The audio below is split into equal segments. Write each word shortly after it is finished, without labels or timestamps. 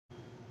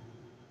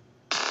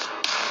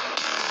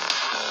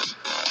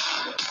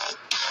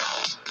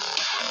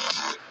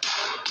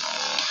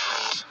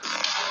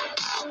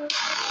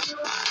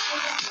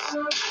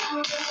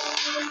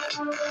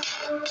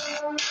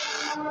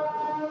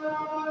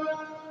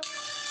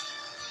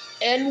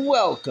and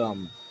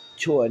welcome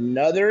to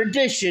another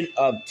edition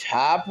of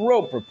Top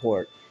Rope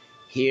Report.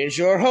 Here's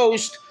your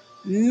host,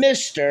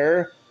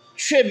 Mr.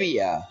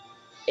 Trivia,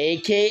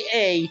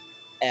 aka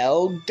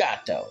El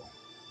Gato.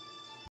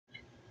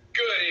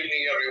 Good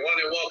evening, everyone,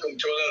 and welcome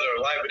to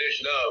another live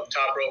edition of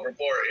Top Rope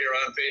Report here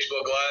on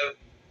Facebook Live,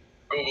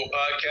 Google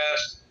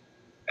Podcast,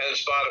 and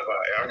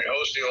Spotify. I'm your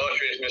host, the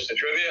illustrious Mr.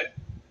 Trivia.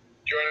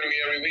 Joining me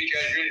every week,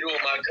 as usual,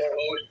 my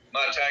co-host,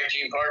 my tag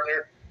team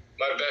partner,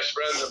 my best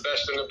friend, the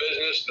best in the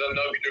business, the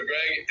Nug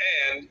Greg,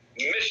 and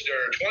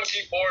Mr.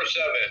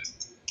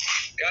 24/7.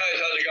 Guys,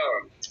 how's it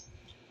going?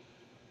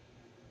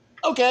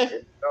 Okay.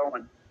 It's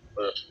going.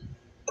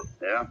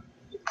 Yeah.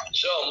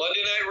 So,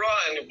 Monday Night Raw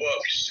in the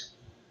books.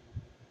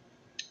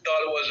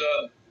 Thought it was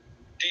a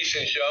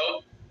decent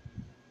show.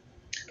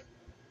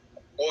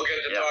 We'll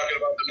get to talking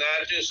about the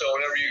matches, so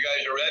whenever you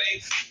guys are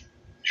ready,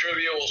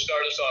 Trivia will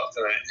start us off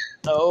tonight.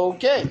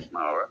 Okay.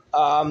 All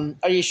right.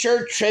 Are you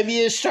sure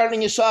Trivia is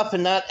starting us off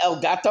and not El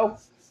Gato?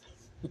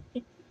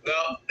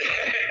 No.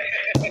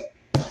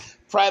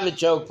 Private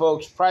joke,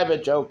 folks.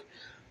 Private joke.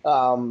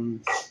 All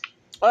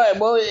right.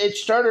 Well, it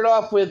started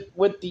off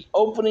with the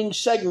opening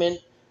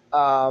segment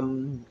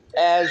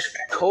as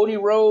Cody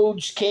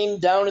Rhodes came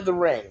down to the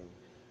ring.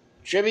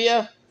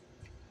 Trivia,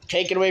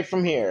 take it away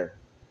from here.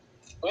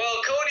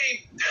 Well,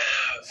 Cody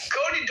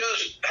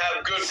does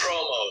have good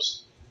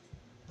promos.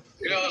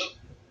 You know,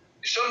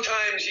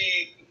 sometimes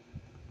he,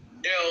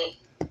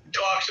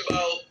 talks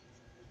about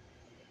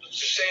the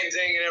same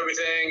thing and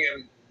everything,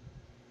 and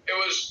it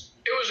was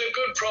a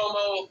good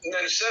promo. And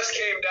then Seth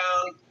came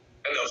down,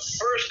 and the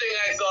first thing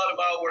I thought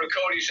about where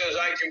Cody says,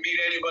 "I can beat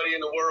anybody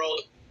in the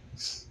world,"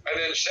 and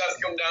then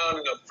Seth come down,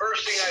 and the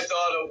first thing I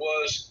thought of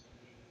was,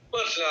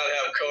 let's not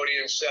have Cody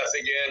and Seth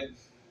again.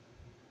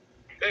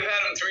 They've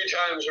had him 3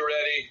 times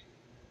already.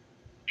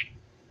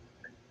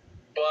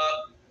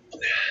 But,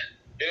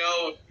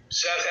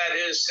 Seth had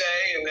his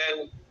say, and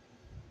then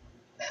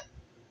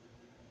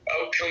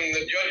out come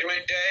the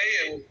Judgment Day,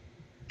 and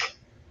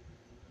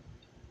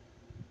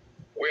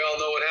we all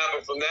know what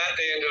happened from that.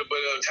 They ended up with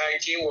a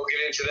tag team. We'll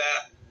get into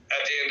that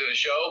at the end of the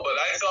show. But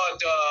I thought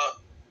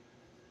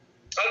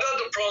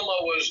the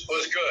promo was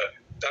good.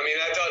 I mean,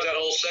 I thought that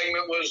whole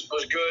segment was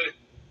good.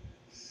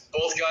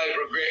 Both guys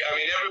were great. I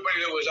mean, everybody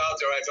that was out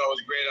there I thought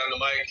was great on the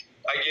mic.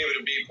 I gave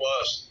it a B+.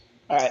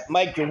 All right,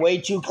 Mike, you're way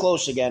too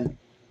close again.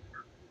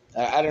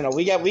 I don't know.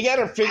 We got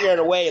to figure out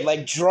a way,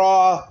 like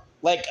draw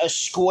like a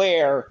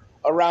square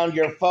around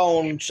your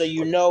phone so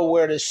you know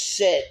where to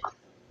sit.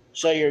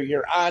 So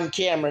you're on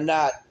camera,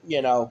 not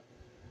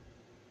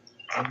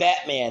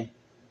Batman.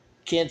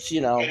 Can't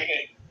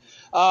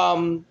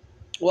Well,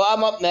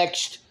 I'm up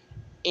next,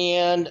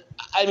 and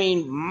I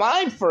mean,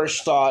 my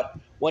first thought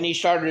when he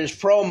started his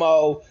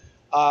promo,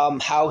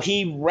 how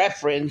he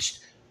referenced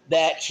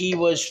that he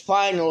was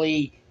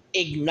finally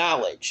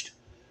acknowledged.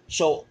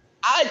 So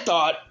I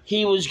thought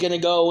he was going to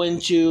go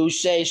into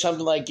say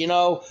something like,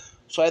 so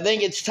I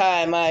think it's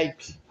time I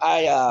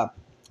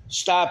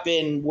stop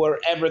in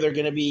wherever they're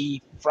going to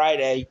be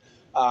Friday,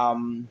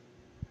 and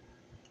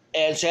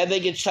say I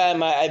think it's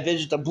time I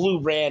visit the Blue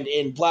Brand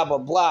in blah, blah,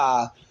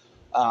 blah.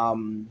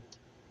 And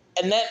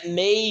that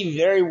may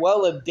very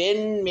well have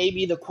been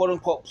maybe the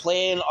quote-unquote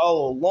plan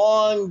all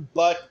along,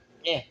 but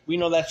we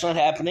know that's not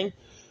happening.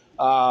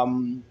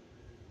 And,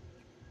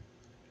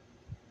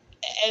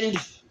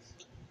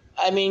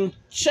 I mean,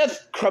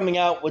 Seth coming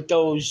out with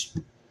those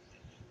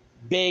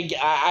big,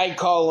 I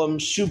call them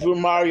Super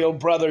Mario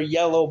Brother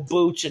yellow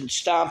boots and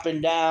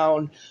stomping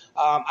down.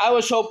 I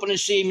was hoping to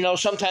see him,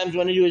 sometimes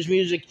when he do his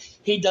music,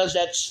 he does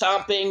that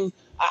stomping.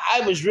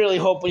 I was really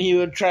hoping he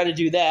would try to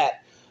do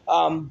that.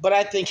 But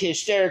I think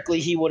hysterically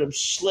he would have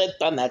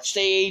slipped on that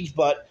stage.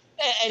 But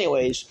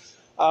anyways,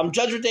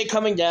 Judgment Day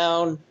coming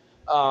down.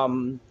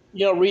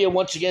 Rhea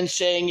once again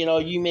saying,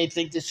 you may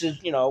think this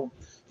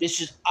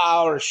is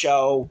our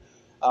show.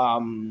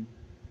 And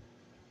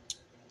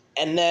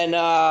then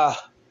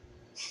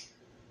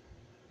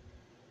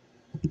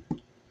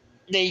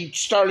they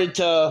started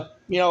to,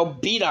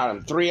 beat on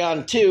him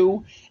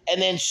 3-on-2.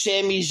 And then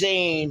Sami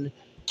Zayn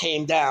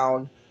came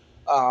down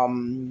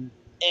and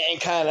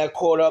kind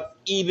of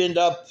evened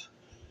up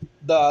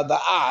the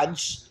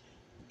odds,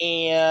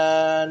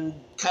 and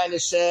kind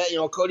of said,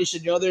 Cody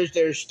said,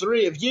 there's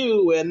 3 of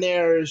you and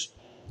there's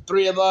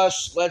 3 of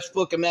us. Let's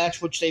book a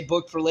match, which they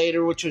booked for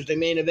later, which was the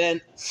main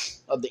event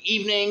of the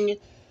evening.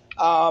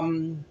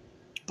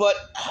 But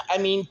I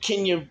mean,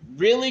 can you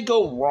really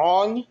go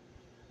wrong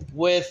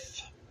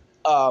with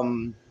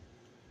an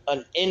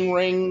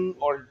in-ring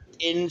or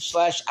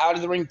in/out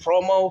of the ring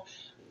promo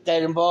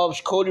that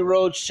involves Cody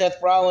Rhodes,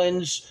 Seth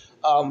Rollins,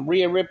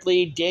 Rhea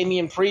Ripley,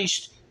 Damian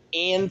Priest,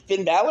 and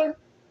Finn Balor?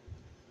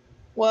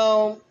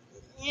 Well,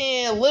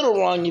 a little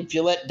wrong if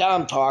you let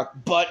Dom talk,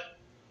 but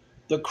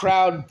the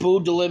crowd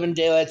booed the living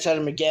daylights out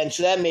of him again,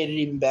 so that made it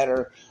even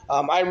better.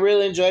 I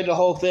really enjoyed the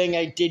whole thing.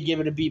 I did give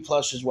it a B+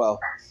 as well.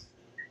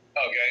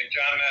 Okay,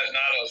 John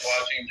Maznato's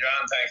watching.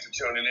 John, thanks for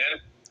tuning in.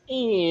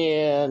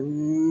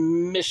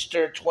 And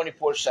Mr.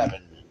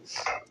 24/7.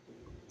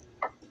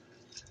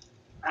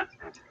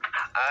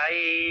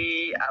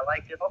 I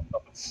liked it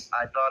also.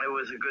 I thought it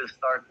was a good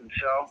start to the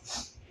show.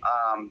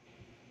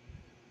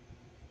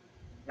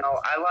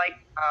 I like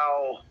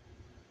how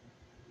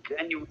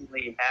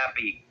genuinely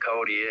happy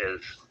Cody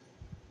is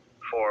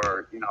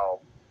for,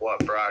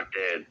 what Brock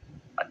did.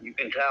 You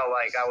can tell,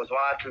 like, I was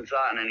watching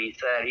something and he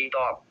said he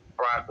thought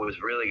Brock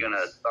was really going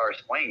to start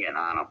swinging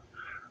on him.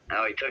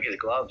 He took his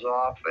gloves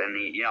off and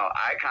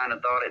I kind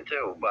of thought it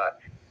too, but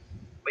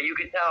you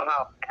could tell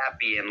how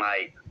happy and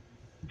like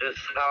just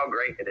how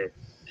great it is.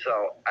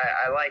 So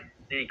I like to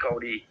see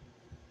Cody,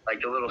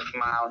 like the little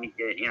smile he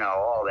get,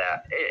 all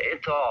that.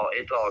 It's all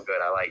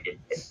good. I like it.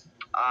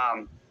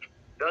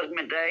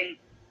 Judgment Day,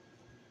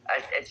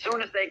 as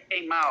soon as they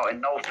came out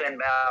and no Finn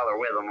Balor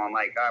with them, I'm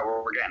like, all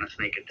right, we're getting a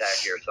sneak attack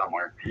here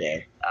somewhere. Yeah.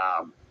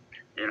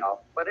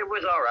 But it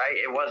was all right.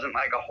 It wasn't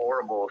like a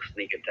horrible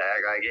sneak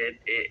attack. Like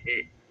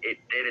it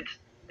did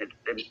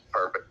its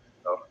perfect.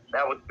 So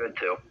that was good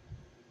too.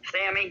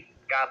 Sammy,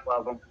 God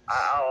love him.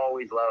 I'll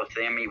always love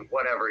Sammy,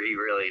 whatever he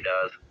really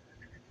does.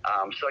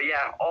 So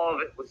yeah, all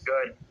of it was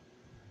good.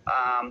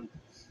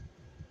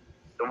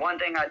 The one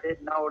thing I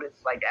did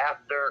notice, like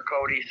after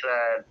Cody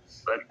said,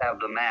 "Let's have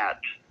the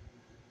match,"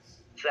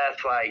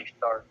 Seth like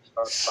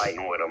starts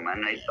fighting with him,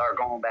 and they start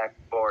going back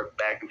and forth.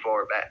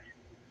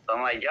 So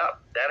I'm like,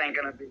 "Yup, that ain't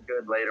gonna be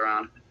good later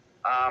on."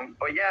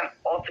 But yeah,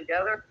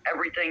 altogether,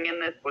 everything in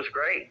this was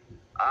great.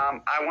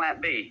 I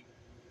went B.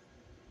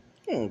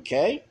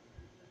 Okay.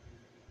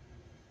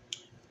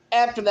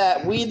 After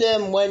that, we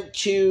then went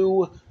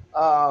to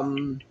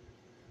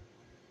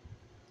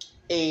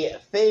a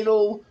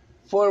fatal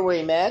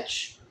four-way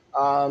match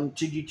to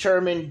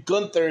determine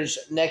Gunther's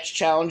next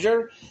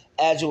challenger,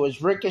 as it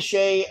was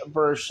Ricochet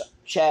versus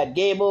Chad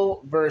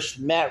Gable versus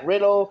Matt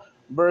Riddle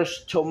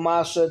versus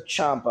Tommaso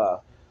Ciampa.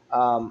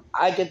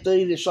 I could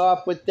lead this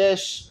off with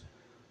this.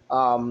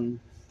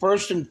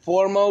 First and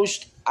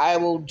foremost, I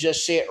will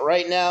just say it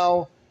right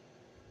now.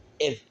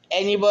 If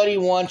anybody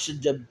wants to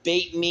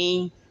debate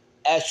me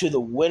as to the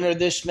winner of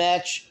this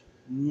match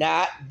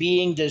not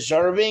being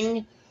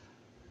deserving,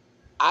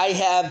 I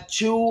have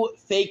 2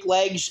 fake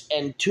legs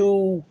and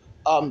 2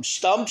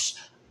 stumps.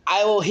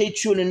 I will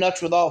hit you in the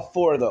nuts with all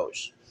 4 of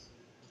those.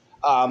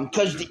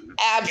 Because the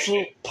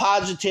absolute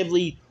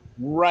positively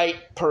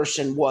right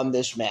person won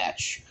this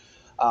match.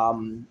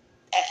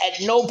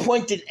 At no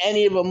point did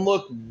any of them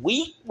look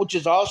weak, which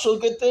is also a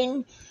good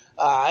thing.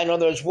 I know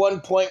there was one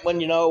point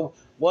when,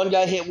 one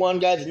guy hit one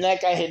guy, then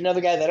that guy hit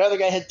another guy, that other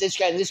guy hit this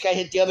guy, and this guy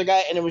hit the other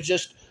guy, and it was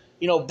just,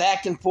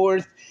 back and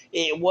forth.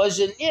 It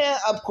wasn't,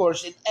 of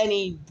course, in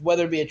any,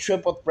 whether it be a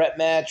triple threat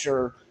match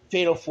or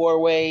fatal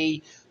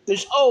four-way,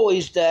 there's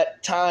always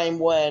that time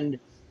when,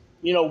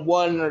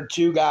 1 or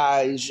 2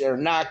 guys are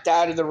knocked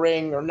out of the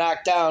ring or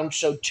knocked down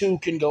so 2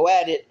 can go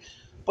at it.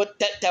 But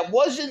that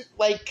wasn't,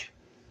 like,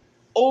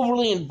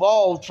 overly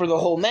involved for the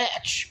whole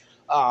match.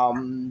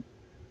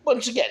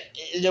 Once again,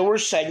 there were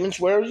segments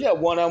where,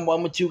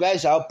 one-on-one with 2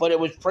 guys out, but it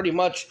was pretty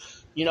much,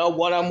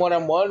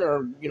 one-on-one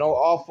or,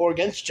 all 4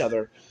 against each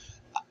other.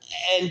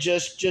 And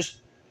just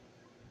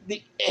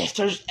if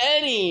there's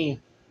any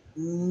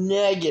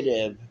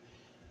negative,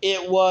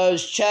 it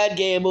was Chad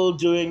Gable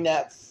doing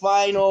that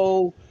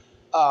final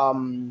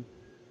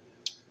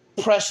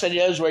press that he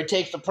does where he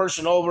takes the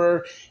person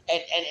over,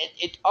 and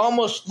it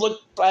almost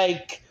looked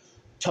like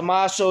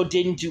Tommaso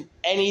didn't do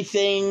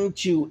anything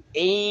to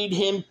aid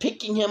him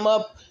picking him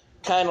up,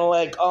 kind of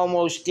like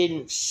almost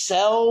didn't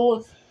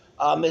sell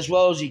as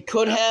well as he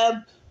could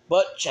have,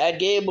 but Chad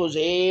Gable was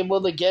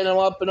able to get him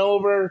up and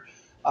over.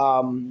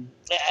 And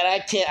I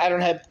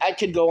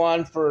could go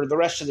on for the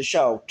rest of the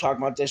show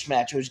talking about this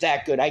match. It was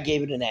that good. I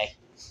gave it an A.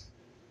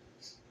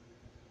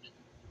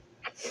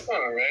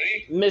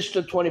 Alrighty.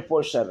 Mr.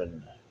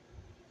 24/7.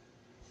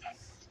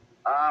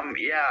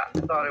 Yeah, I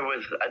thought it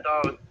was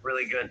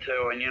really good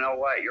too. And you know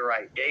what? You're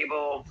right.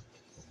 Gable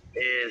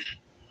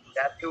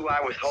that's who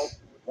I was hoping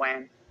would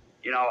win.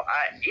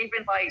 I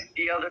even like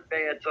the other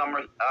day at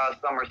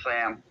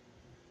SummerSlam,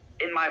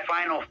 in my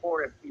final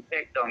 4, if he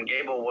picked him,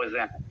 Gable was in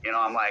it.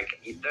 I'm like,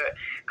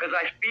 because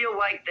I feel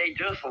like they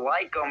just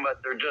like him,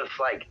 but they're just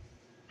like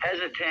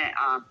hesitant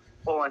on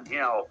pulling,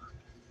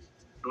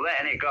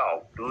 letting it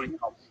go.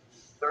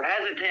 They're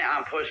hesitant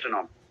on pushing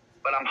him.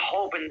 But I'm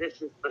hoping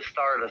this is the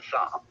start of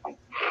something.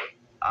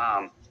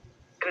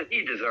 Because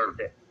he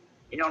deserved it.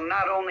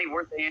 Not only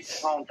were they in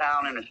his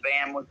hometown and his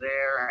fan was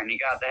there and he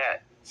got to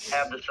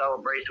have the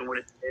celebration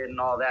with his kid and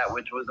all that,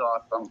 which was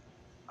awesome.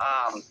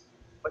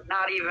 But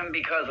not even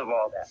because of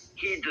all that.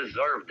 He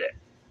deserved it.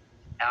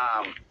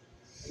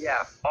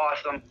 Yeah,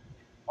 awesome.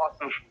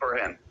 Awesome for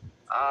him.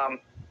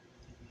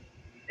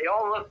 They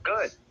all look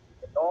good.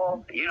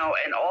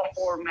 And all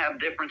 4 of them have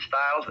different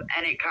styles,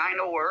 and it kind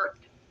of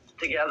worked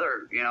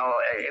together.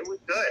 It was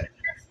good.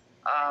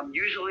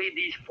 Usually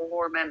these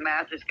 4-man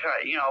matches,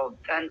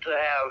 tend to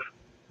have,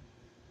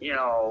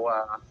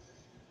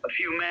 a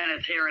few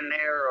minutes here and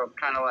there of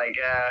kind of like,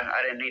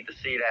 I didn't need to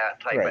see that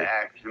type of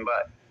action,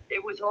 but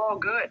it was all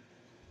good.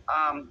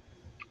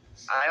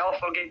 I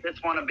also gave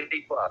this one a B+.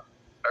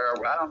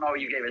 Or I don't know,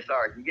 you gave it,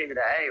 sorry. You gave it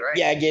an A, right?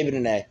 Yeah, I gave it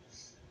an A.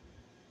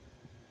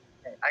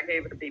 I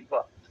gave it a B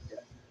plus.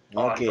 Yeah.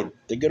 Okay, Awesome.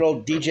 the good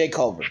old DJ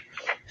Culver.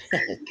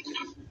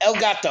 El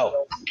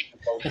Gato.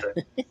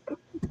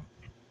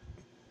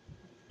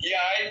 Yeah,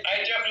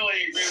 I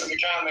definitely agree with the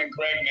comment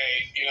Greg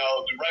made. You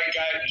know, the right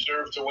guy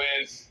deserves to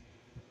win.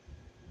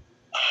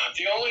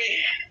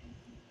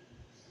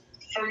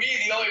 For me,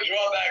 the only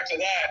drawback to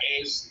that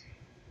is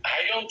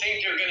I don't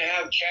think you're going to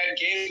have Chad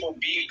Gable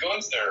beat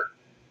Gunther.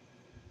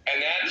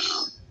 And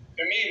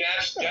to me,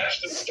 that's the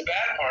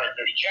bad part.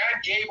 Because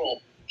Chad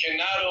Gable can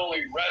not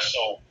only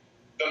wrestle,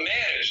 the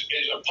man is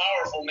a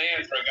powerful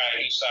man for a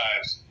guy his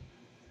size.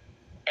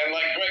 And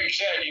like Greg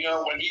said, you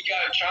know, when he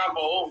got Ciampa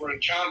over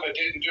and Ciampa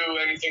didn't do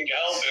anything to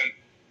help him,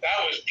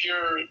 that was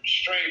pure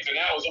strength, and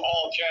that was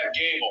all Chad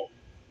Gable.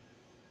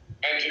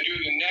 And to do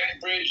the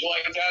neck bridge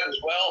like that as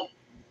well,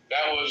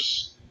 that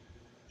was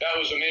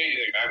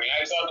amazing. I mean,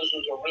 I thought this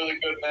was a really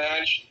good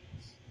match.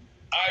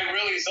 I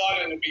really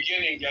thought in the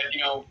beginning that, you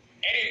know,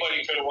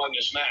 anybody could have won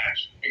this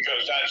match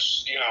because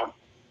that's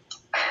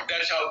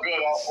how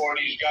good all four of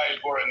these guys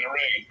were in the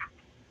ring.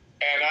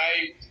 And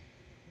I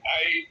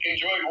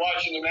enjoyed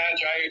watching the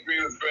match. I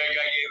agree with Greg.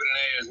 I gave it an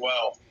A as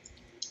well.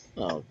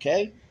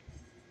 Okay.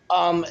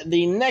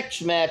 The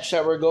next match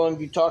that we're going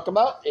to talk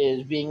about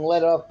is being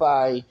led up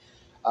by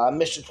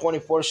Mr.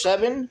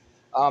 24/7.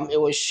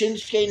 It was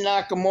Shinsuke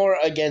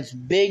Nakamura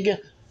against Big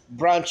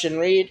Bronson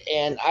Reed,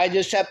 and I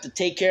just have to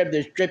take care of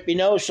this drippy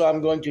nose, so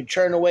I'm going to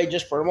turn away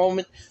just for a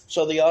moment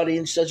so the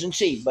audience doesn't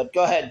see. But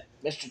go ahead,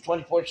 Mr.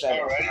 24/7.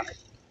 All right.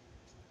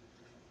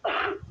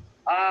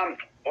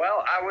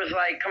 Well, I was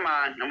like, come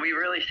on, are we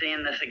really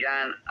seeing this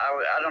again?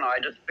 I don't know. I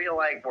just feel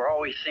like we're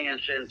always seeing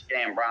Shinsuke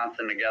and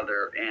Bronson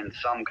together in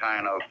some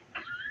kind of,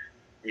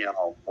 you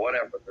know,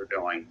 whatever they're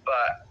doing.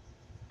 But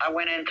I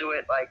went into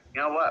it like,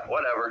 you know what,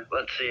 whatever.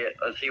 Let's see it.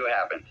 Let's see what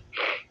happens.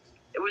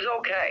 It was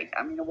okay.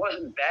 I mean, it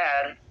wasn't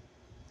bad.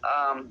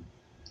 I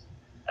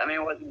mean,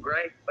 it wasn't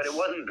great, but it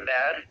wasn't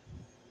bad.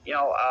 You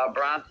know,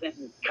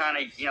 Bronson kind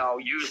of, you know,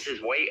 used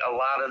his weight a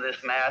lot of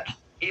this match.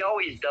 He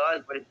always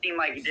does, but it seemed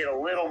like he did a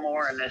little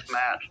more in this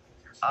match,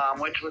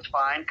 which was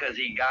fine because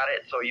he got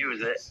it, so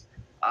use it.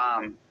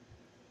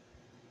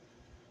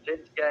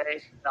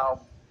 Shinsuke, no,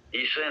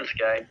 he's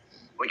Shinsuke.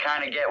 We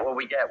kind of get what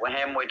we get with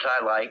him, which I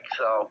like,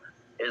 so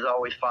it's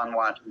always fun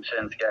watching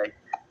Shinsuke.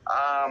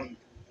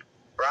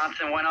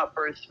 Bronson went up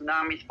for his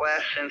tsunami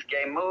splash.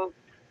 Shinsuke moved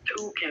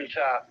 2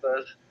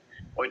 Kinshasas,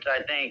 which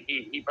I think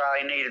he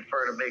probably needed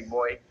for the big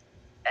boy,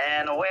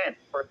 and a win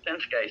for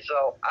Shinsuke.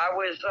 So I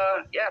was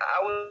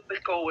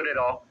cool with it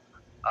all.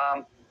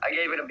 I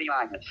gave it a B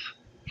minus.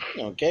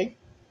 Okay.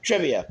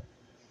 Trivia.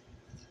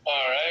 All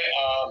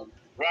right.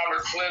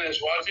 Robert Flynn is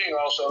watching,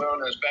 also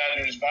known as Bad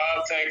News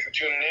Bob. Thanks for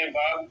tuning in,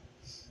 Bob.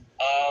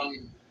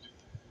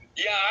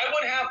 Yeah, I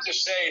would have to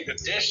say that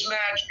this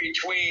match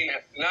between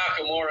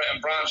Nakamura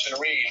and Bronson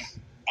Reed,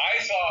 I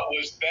thought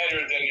was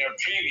better than their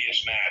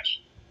previous match.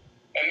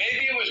 And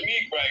maybe it was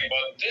me, Greg,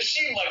 but this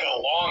seemed like a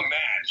long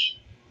match.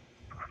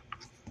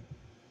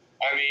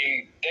 I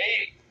mean,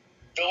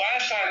 the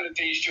last time that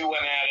these two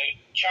went at it,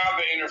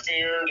 Ciampa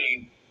interfered,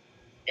 and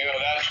you know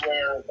that's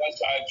probably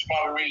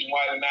the reason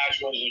why the match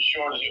was as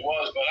short as it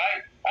was. But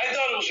I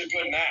thought it was a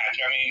good match.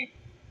 I mean,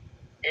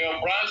 you know,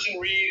 Bronson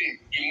Reed,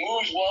 he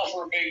moves well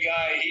for a big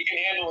guy. He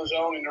can handle his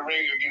own in the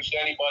ring against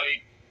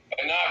anybody.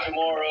 And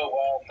Nakamura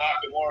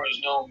is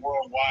known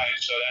worldwide,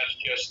 so that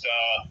just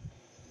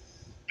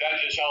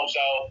helps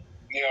out,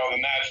 you know, the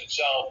match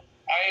itself.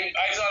 I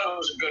thought it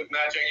was a good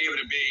match. I gave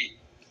it a B.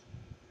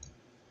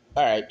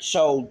 All right,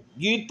 so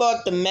you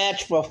thought the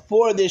match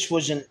before this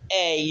was an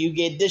A. You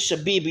gave this a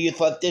B, but you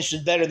thought this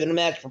was better than the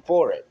match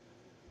before it.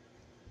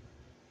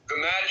 The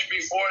match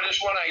before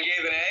this one, I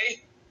gave an A?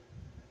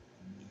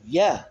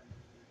 Yeah.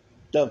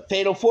 The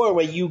Fatal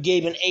 4-Way you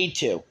gave an A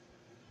to.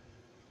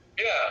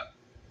 Yeah.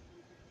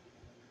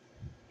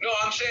 No,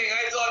 I'm saying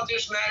I thought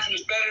this match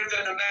was better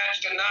than the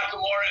match that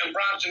Nakamura and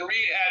Bronson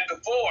Reed had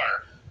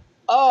before.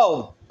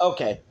 Oh,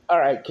 okay. All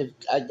right.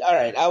 All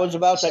right. I was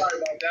about to. Sorry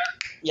about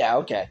that. Yeah,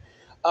 okay.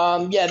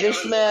 Yeah,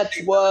 this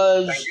match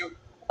was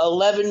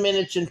 11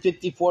 minutes and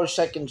 54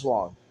 seconds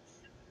long.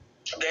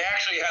 They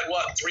actually had,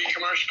 3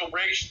 commercial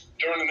breaks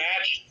during the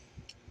match?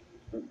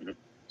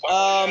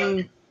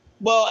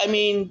 Well, I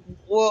mean,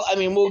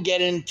 we'll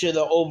get into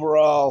the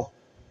overall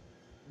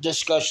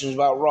discussions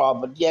about Raw,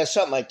 but yeah,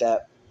 something like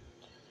that.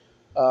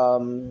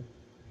 What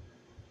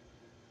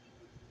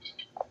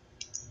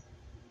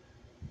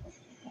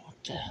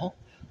the hell?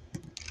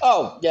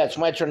 Oh, yeah, it's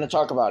my turn to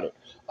talk about it.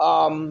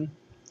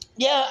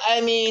 Yeah,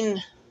 I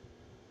mean,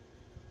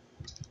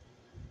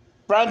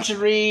 Bronson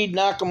Reed,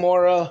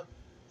 Nakamura.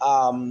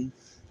 I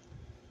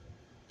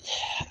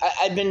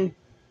don't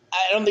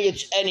think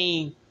it's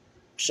any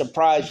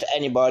surprise to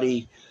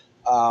anybody.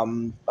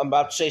 I'm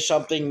about to say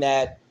something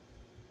that,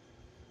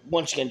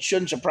 once again,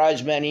 shouldn't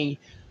surprise many,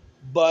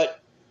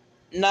 but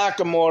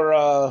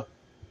Nakamura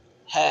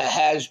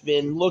has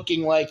been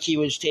looking like he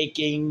was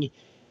taking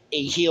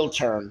a heel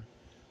turn.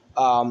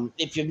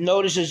 If you've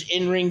noticed, his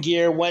in-ring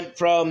gear went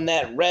from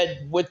that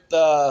red with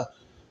the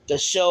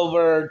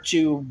silver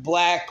to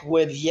black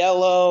with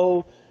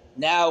yellow,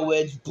 Now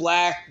it's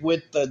black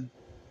with the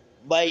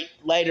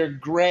lighter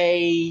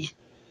gray.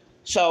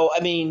 So,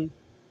 I mean,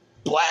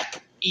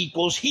 black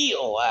equals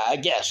heel, I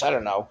guess. I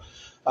don't know.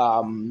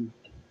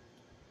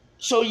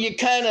 So you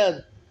kind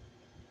of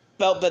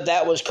felt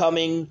that was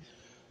coming.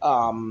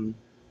 So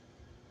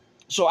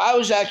I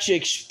was actually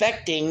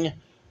expecting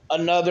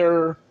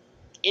another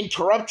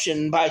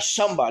interruption by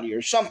somebody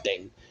or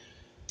something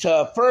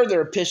to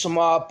further piss him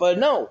off, but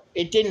no,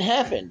 it didn't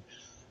happen.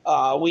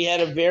 We had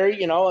a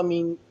very,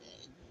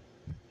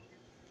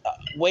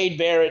 Wade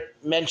Barrett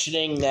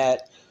mentioning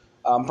that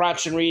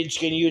Bronson Reed's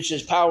going to use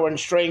his power and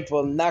strength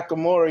while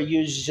Nakamura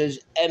uses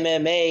his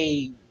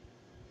MMA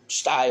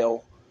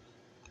style.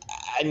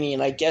 I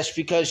mean, I guess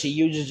because he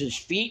uses his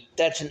feet,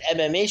 that's an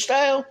MMA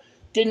style.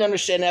 Didn't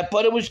understand that,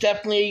 but it was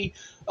definitely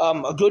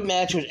a good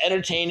match. It was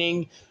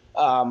entertaining.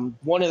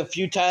 One of the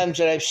few times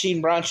that I've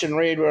seen Bronson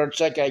Reed where it's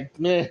like,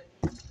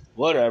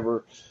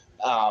 whatever.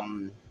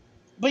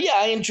 But yeah,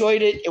 I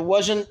enjoyed it. It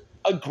wasn't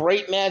a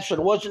great match, but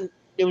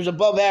it was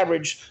above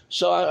average,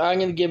 so I'm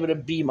going to give it a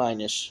B-. All right,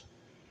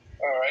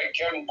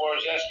 Kevin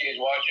Borzeski is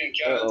watching.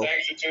 Kevin,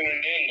 thanks for tuning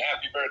in.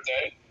 Happy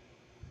birthday.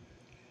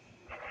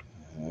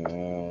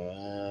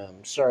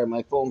 I'm sorry,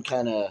 my phone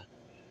kind of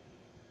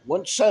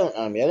went silent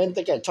on me. I didn't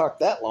think I talked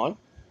that long.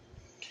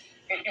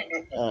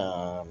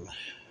 All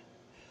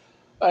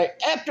right,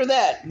 after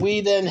that,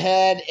 we then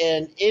had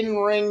an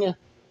in-ring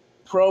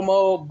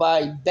promo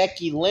by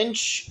Becky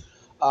Lynch.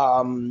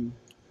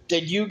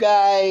 Did you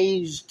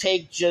guys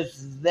take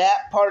just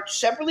that part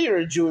separately, or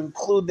did you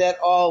include that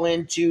all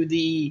into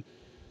the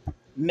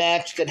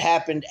match that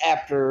happened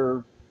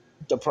after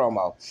the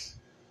promo?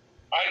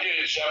 I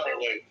did it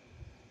separately.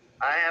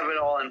 I have it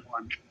all in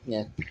one.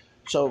 Yeah.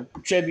 So,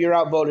 Trib, you're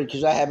outvoted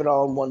because I have it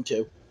all in one,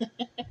 too.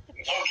 Okay.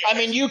 I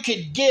mean, you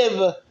could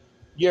give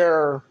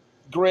your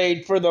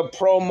grade for the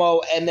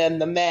promo and then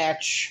the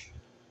match,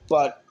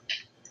 but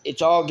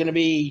it's all going to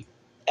be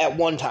at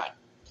one time.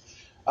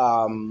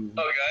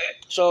 Okay.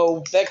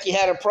 So, Becky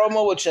had a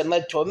promo, which then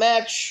led to a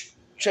match.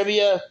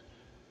 Trivia,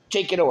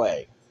 take it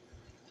away.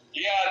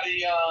 Yeah,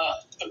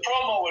 the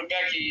promo with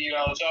Becky,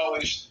 it's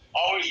always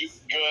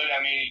good.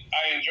 I mean,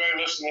 I enjoy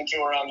listening to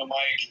her on the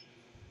mic.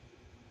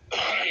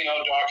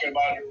 Talking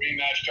about her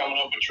rematch coming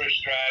up with Trish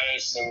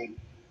Stratus and,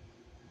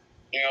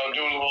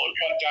 doing a little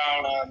cut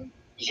down on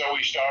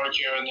Zoe Stark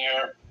here and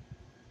there.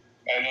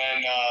 And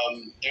then,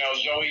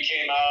 Zoe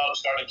came out,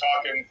 started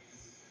talking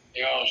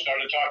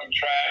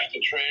trash to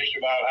Trish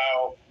about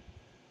how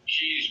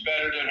she's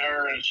better than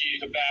her and she's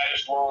the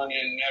baddest one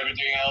and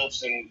everything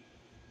else. And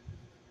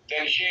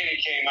then Shayna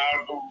came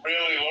out, who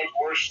really looked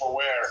worse for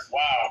wear.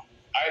 Wow.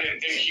 I didn't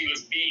think she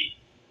was beat.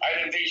 I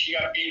didn't think she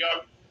got beat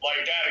up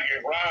like that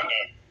against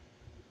Ronda.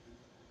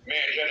 Man,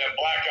 she had that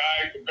black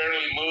eye, could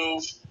barely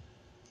move.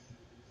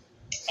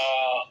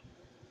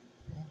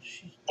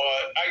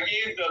 But I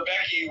gave the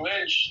Becky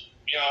Lynch,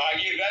 I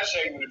gave that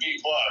segment a B+.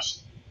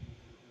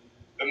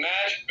 The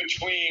match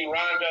between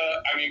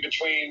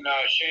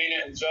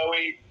Shayna and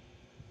Zoe,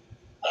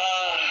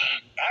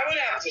 I would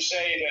have to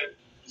say that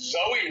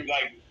Zoe,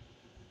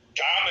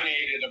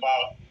 dominated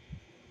about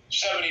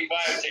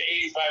 75 to 85%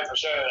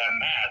 of that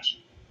match.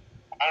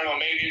 I don't know,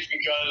 maybe it's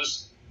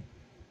because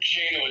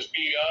Shayna was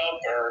beat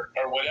up or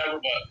whatever,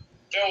 but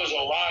there was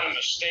a lot of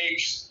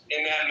mistakes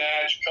in that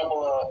match, a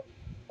couple of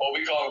what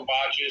we call them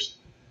botches,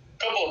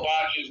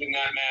 in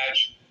that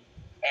match.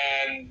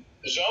 And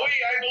Zoe,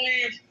 I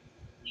believe,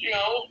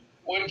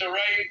 with the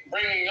right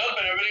bringing up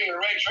and everything, the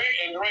right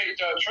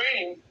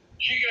training,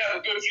 she could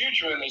have a good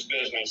future in this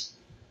business.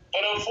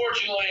 But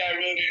unfortunately, I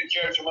really didn't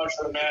care too much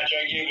for the match.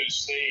 I gave it a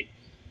C.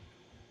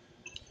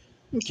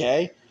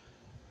 Okay.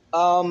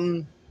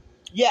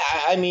 Yeah,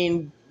 I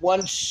mean,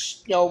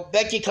 once,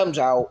 Becky comes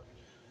out,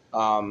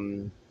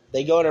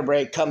 they go to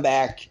break, come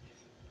back,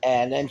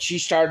 and then she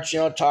starts,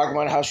 talking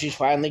about how she's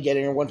finally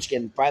getting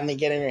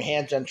her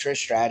hands on Trish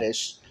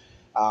Stratus.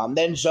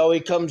 Then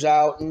Zoe comes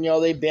out, and,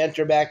 they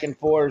banter back and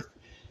forth.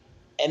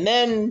 And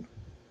then,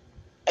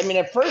 I mean,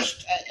 at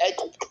first,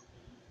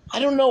 I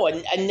don't know.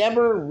 I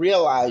never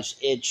realized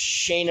it's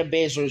Shayna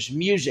Baszler's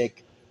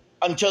music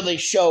until they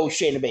show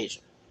Shayna Baszler.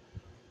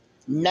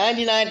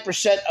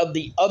 99% of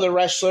the other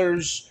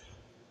wrestlers,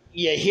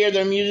 you hear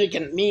their music,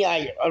 and me,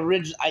 I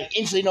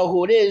instantly know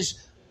who it is.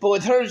 But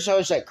with hers, I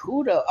was like,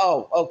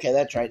 okay,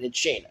 that's right, it's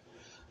Shayna.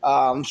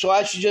 So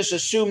I should just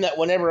assume that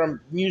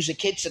whenever music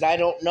hits that I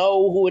don't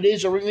know who it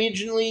is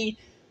originally,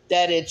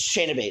 that it's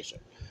Shayna Baszler.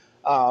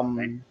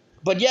 Right.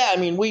 But yeah, I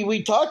mean,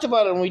 we talked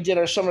about it when we did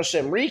our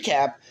SummerSlam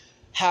recap,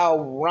 how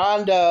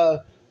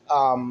Ronda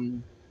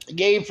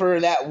gave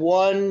her that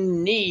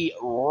one knee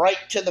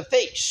right to the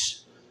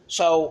face.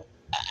 So,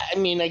 I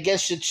mean, I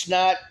guess it's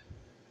not,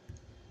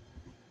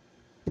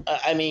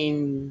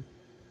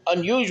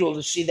 unusual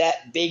to see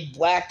that big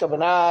black of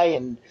an eye,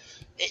 and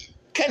it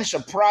kind of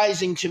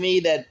surprising to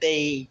me that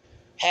they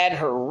had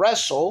her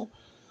wrestle,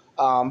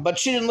 but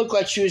she didn't look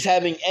like she was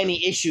having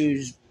any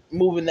issues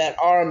moving that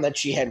arm that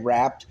she had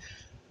wrapped.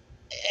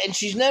 And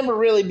she's never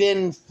really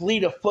been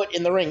fleet of foot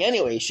in the ring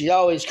anyway. She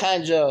always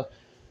kind of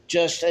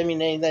just, I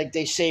mean,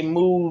 they say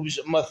moves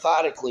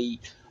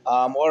methodically,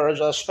 or as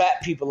us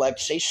fat people like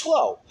to say,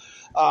 slow.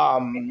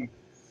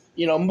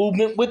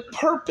 Movement with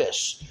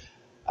purpose.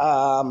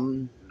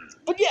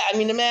 But yeah, I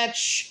mean, the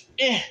match.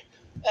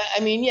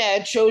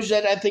 It shows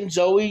that I think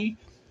Zoe,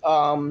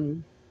 health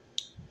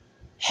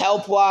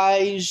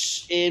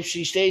wise, if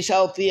she stays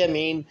healthy, I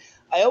mean,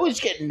 I always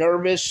get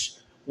nervous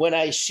when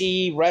I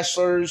see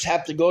wrestlers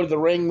have to go to the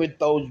ring with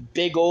those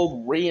big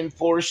old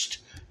reinforced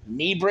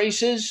knee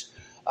braces.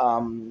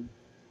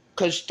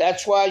 Because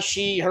that's why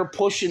her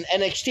push in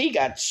NXT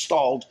got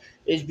stalled,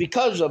 is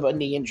because of a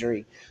knee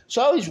injury.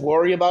 So I always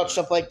worry about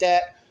stuff like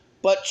that.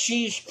 But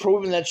she's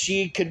proven that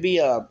she could be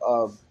have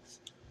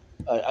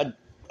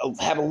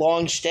a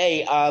long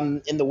stay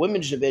in the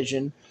women's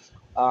division.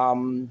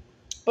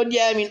 But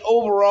yeah, I mean,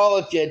 overall,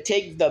 if you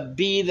take the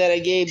B that I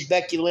gave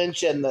Becky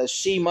Lynch and the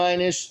C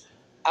minus,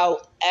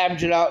 I'll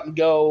average it out and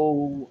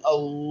go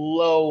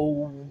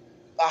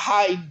a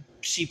high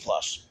C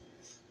plus.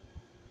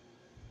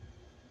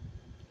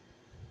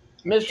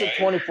 Mr.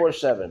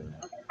 24/7.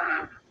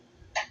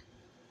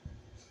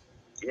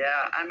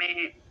 Yeah, I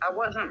mean, I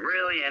wasn't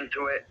really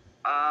into it.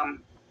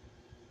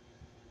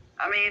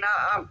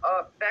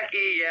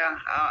 Becky, yeah,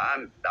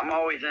 I'm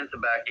always into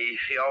Becky.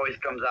 She always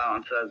comes out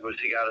and says what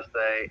she got to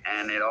say,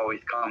 and it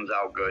always comes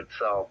out good.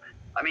 So,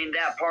 I mean,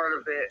 that part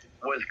of it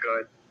was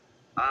good.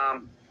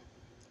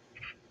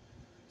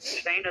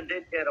 Shayna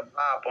did get a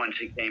pop when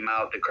she came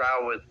out. The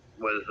crowd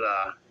was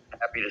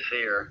happy to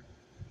see her,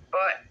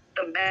 but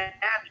the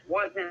match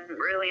wasn't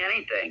really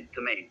anything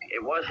to me.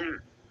 It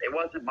wasn't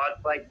much.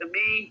 Like, to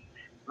me,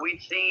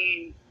 we've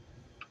seen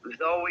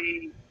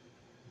Zoe.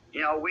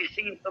 We've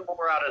seen some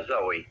more out of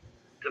Zoe.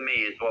 To me,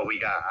 is what we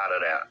got out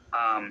of that.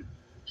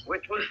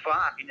 Which was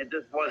fine. It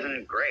just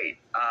wasn't great.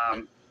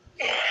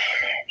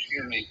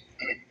 Excuse me.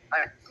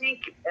 I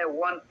think at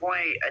one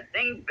point,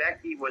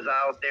 Becky was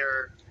out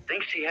there. I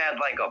think she had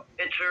like a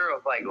pitcher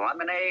of like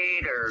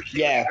lemonade, or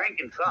she was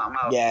drinking something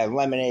else. Yeah,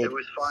 lemonade. It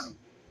was funny.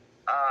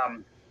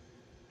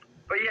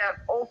 But yeah,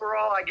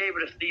 overall, I gave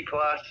it a C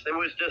plus. It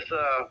was just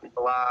a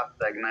blah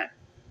segment.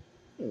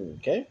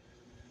 Okay.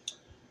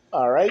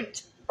 All right.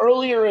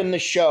 Earlier in the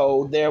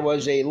show, there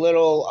was a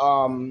little,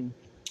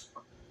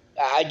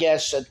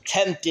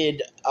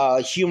 attempted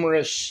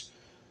humorous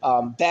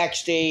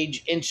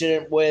backstage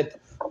incident with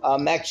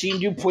Maxine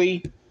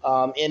Dupuis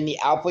in the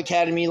Alpha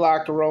Academy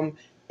locker room,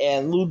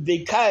 and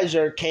Ludwig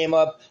Kaiser came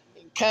up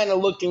kind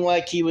of looking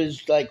like he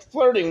was like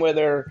flirting with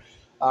her,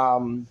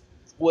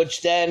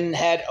 which then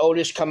had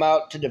Otis come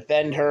out to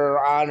defend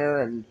her honor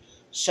and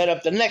set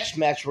up the next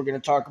match we're going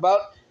to talk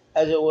about,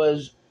 as it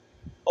was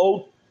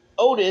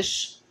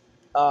Otis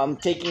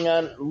taking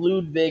on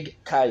Ludwig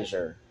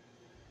Kaiser.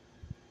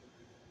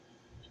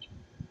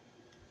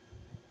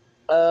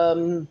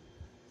 I'm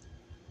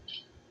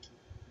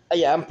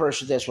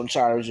first at this one.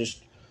 Sorry, I was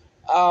just.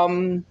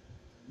 To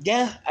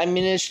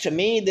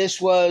me,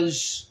 this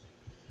was.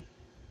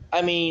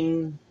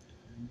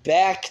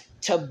 Back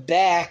to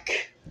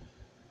back,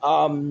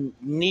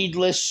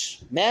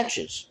 needless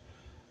matches.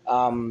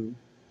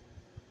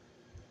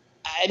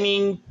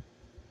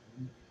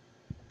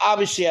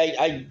 Obviously,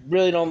 I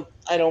really don't.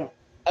 I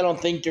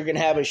don't think they're going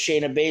to have a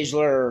Shayna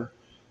Baszler,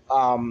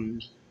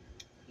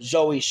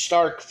 Zoe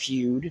Stark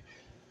feud.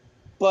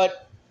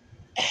 But,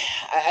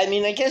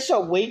 I guess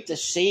I'll wait to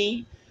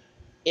see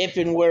if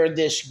and where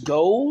this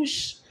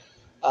goes.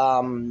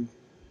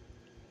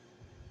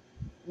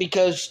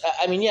 Because,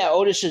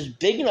 Otis is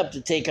big enough to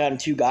take on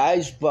two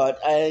guys, but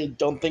I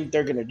don't think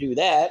they're going to do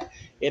that.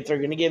 If they're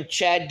going to give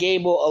Chad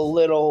Gable a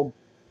little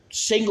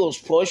singles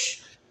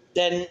push,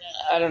 then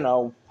I don't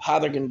know how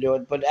they're going to do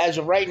it. But as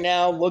of right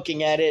now,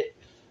 looking at it,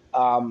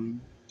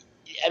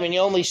 the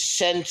only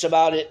sense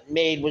about it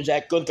made was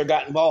that Gunther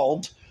got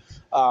involved,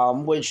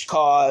 which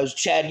caused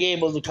Chad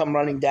Gable to come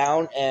running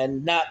down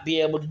and not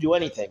be able to do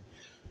anything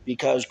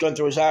because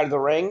Gunther was out of the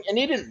ring. And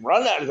he didn't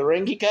run out of the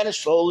ring. He kind of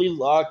slowly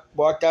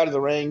walked out of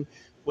the ring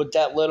with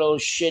that little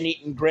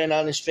shin-eating grin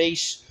on his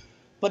face.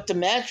 But the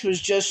match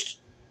was just,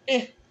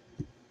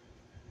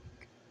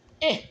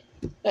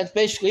 That's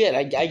basically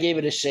it. I gave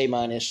it a C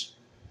minus.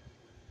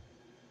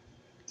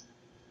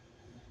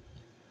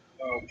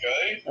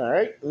 Okay. All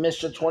right,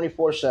 Mr.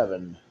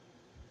 24/7.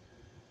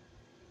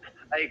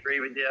 I agree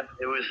with you.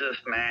 It was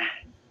just meh.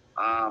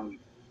 I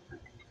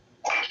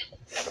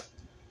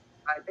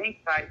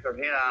think Kaiser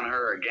hit on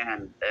her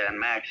again and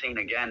Maxine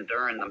again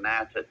during the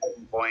match at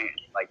some point,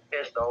 like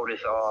pissed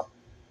Otis off,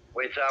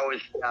 which I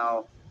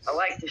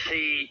like to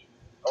see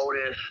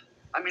Otis.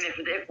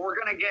 If we're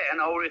going to get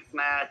an Otis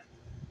match,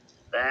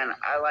 then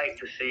I like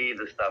to see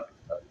the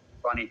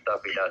funny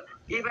stuff he does.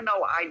 Even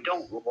though I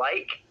don't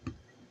like,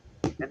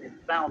 and it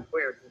sounds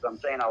weird because I'm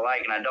saying I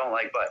like and I don't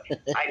like, but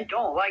I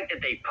don't like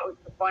that they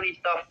put the funny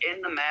stuff in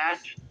the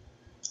match,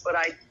 but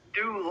I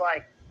do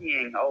like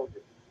seeing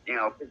Otis,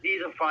 because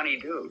he's a funny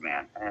dude,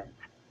 man. And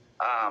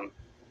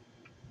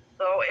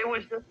so it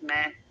was just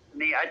meh to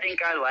me. I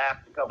think I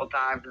laughed a couple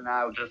times and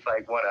I was just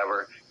like,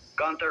 whatever.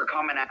 Gunther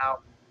coming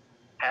out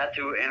had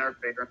to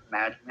interfere in the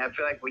match. I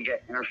feel like we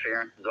get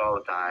interferences all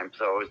the time,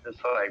 so it's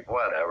just like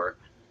whatever.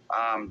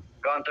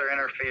 Gunther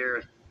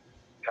interferes,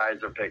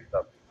 Kaiser picks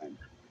up the win.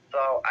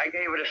 So I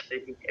gave it a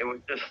C. It was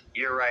just,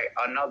 you're right,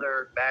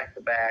 another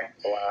back-to-back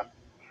blah.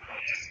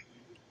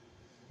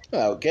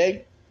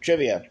 Okay,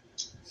 trivia.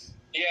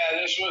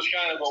 Yeah, this was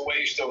kind of a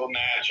waste of a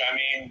match. I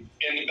mean,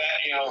 in the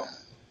back,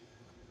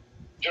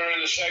 during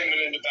the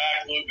segment in the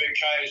back, Ludwig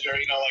Kaiser,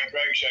 like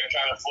Greg said,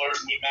 kind of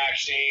flirting with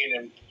Maxine.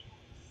 And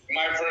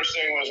my first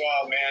thing was,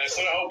 oh, man, I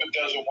sort of hope it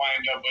doesn't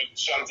wind up with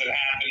something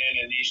happening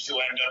and these two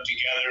end up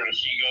together and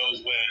he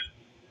goes with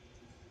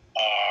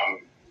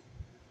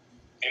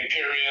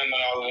Imperium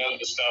and all the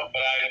other stuff.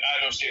 But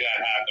I don't see that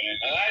happening.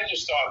 And I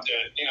just thought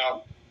that,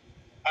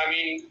 I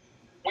mean,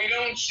 we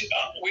don't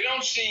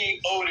see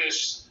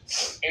Otis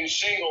in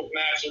singles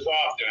matches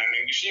often. I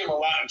mean, we see him a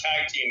lot in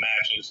tag team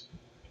matches.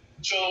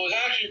 So it was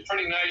actually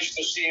pretty nice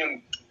to see him,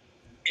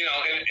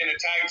 in a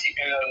tag team,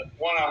 in a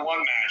one-on-one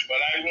match. But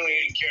I really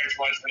didn't care too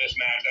much for this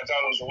match. I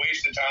thought it was a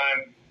waste of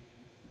time.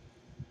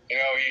 He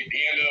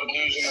ended up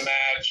losing the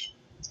match.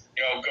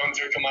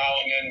 Gunther come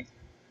out, and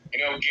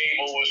then,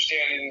 Gable was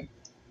standing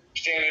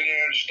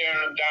there and staring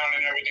him down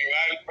and everything.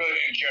 I really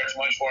didn't care too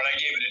much for it. I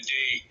gave it a D.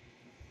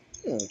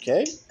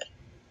 Okay.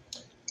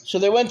 So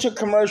they went to a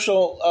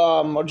commercial,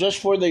 or just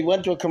before they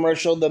went to a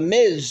commercial, The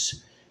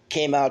Miz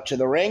came out to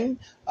the ring.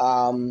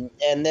 And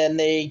then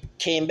they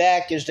came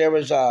back as there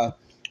was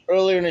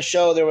earlier in the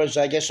show, there was,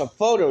 I guess, a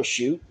photo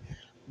shoot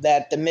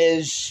that The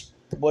Miz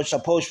was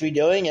supposed to be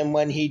doing. And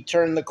when he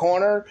turned the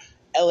corner,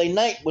 LA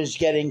Knight was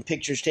getting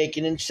pictures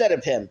taken instead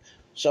of him.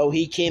 So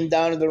he came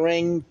down to the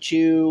ring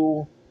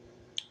to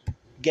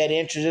get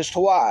answers as to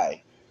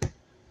why.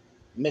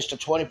 Mr.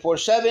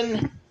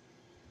 24/7.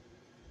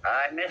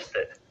 I missed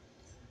it.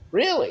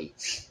 Really?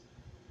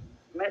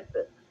 Missed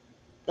it.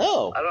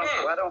 No. I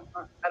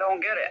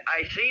don't get it.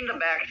 I seen the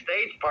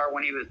backstage part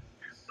when he was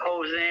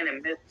posing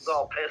and Miz was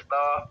all pissed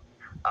off.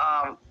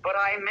 But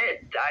I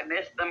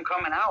missed them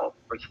coming out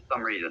for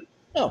some reason.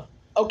 Oh,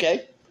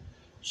 okay.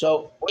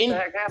 So what the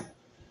heck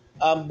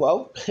happened?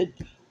 Well,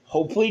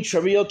 hopefully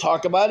Trivia will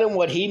talk about it, and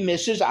what he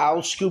misses,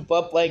 I'll scoop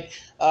up, like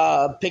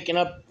picking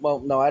up. Well,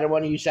 no, I don't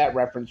want to use that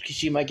reference because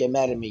she might get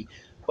mad at me.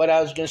 But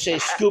I was going to say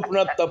scooping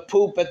up the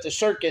poop at the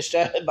circus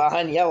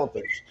behind the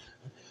elephants.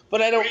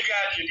 But I don't. We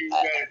got you, dude.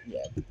 I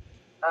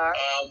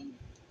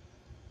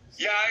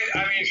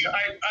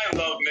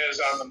love Miz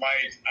on the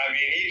mic. I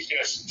mean, he's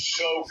just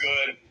so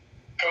good.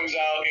 Comes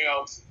out,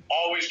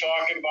 always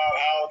talking about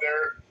how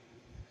they're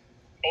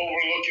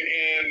overlooking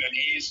him, and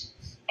he's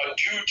a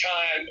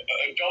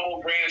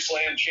double Grand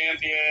Slam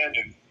champion,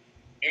 and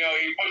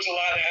he puts a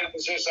lot of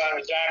emphasis on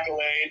his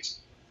accolades.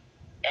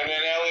 And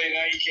then LA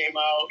Knight came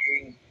out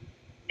and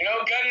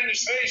got in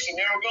his face, and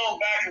they were going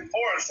back and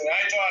forth, and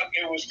I thought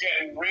it was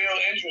getting real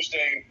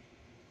interesting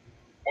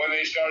when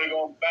they started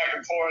going back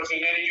and forth,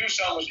 and then he knew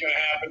something was going to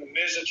happen. The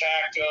Miz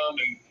attacked him,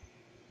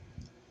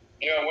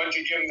 and went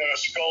to give him the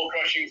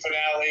skull-crushing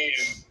finale,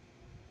 and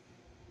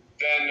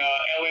then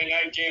LA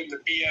Knight gave him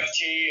the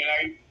BFT, and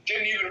I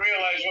didn't even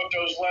realize what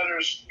those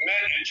letters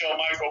meant until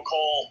Michael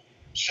Cole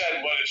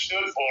said what it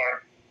stood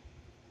for,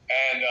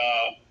 and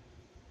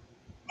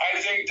I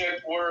think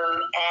that we're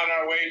on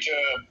our way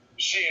to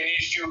seeing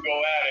these two go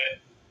at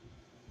it.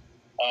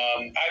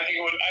 I think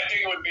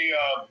it would be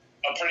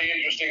a pretty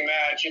interesting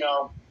match.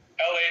 LA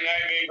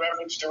Knight made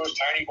reference to his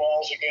tiny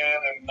balls again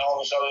and all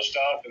this other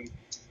stuff, and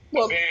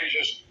the fans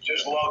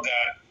just loved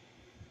that.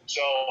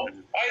 So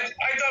I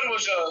thought it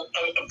was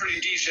a pretty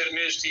decent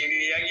Miz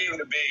TV. I gave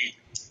it a B.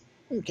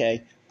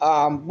 Okay.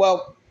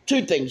 Well,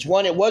 two things.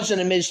 One, it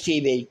wasn't a Miz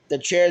TV. The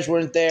chairs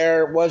weren't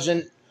there. It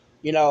wasn't,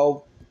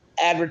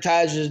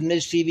 advertised as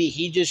Miz TV.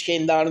 He just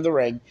came down to the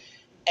ring.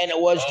 And it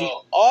was the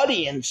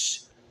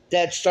audience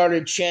that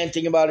started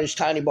chanting about his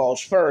tiny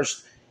balls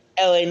first.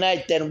 LA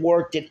Knight then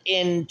worked it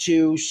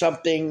into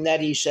something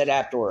that he said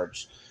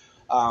afterwards.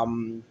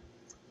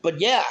 But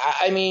yeah,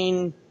 I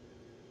mean,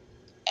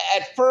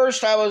 at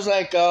first I was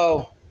like,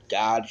 oh,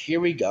 God,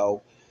 here we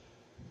go.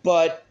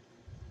 But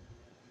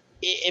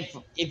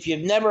if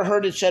you've never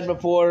heard it said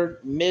before,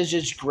 Miz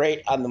is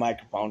great on the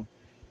microphone.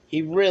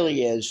 He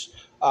really is.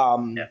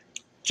 Yeah.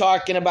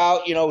 Talking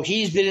about,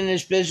 he's been in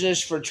this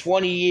business for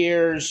 20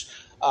 years,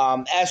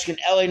 asking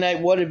LA Knight,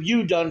 what have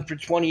you done for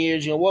 20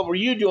 years? What were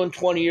you doing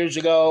 20 years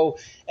ago?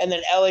 And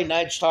then LA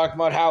Knight's talking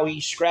about how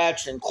he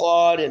scratched and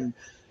clawed and,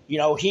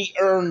 he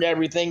earned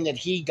everything that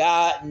he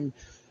got. And,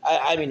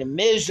 the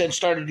Miz then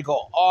started to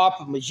go off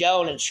and was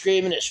yelling and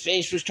screaming. His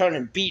face was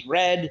turning beet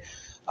red.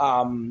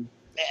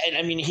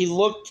 He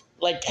looked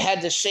like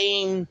had the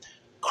same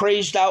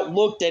crazed out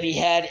look that he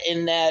had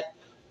in that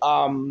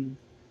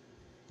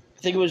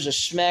I think it was a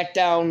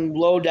SmackDown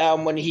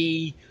Lowdown when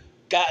he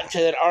got into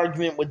that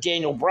argument with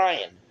Daniel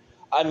Bryan.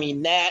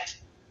 That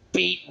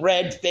beet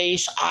red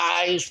face,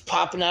 eyes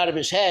popping out of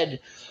his head.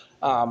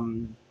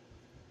 And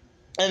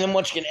then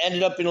once again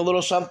ended up in a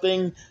little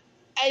something.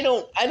 I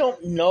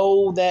don't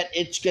know that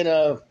it's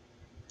gonna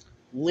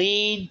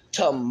lead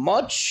to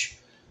much.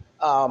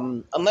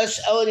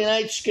 Unless LA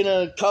Knight's going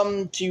to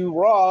come to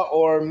Raw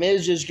or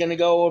Miz is going to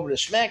go over to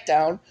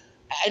SmackDown,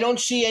 I don't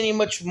see any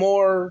much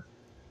more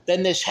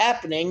than this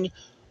happening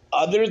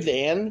other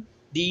than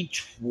the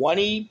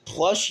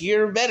 20-plus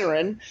year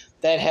veteran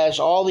that has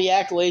all the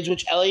accolades,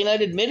 which LA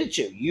Knight admitted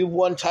to. You've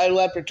won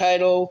title after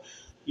title,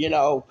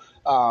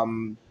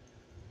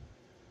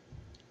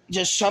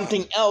 just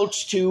something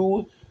else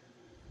to,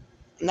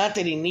 not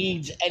that he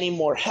needs any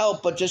more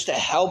help, but just to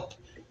help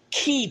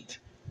keep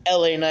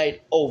LA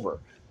Knight over.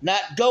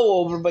 Not go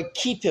over, but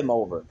keep him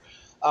over.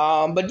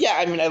 But yeah,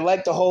 I mean, I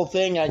like the whole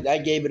thing. I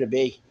gave it a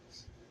B.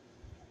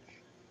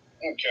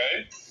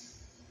 Okay.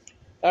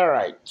 All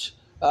right.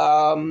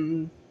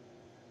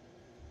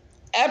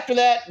 After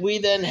that, we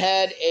then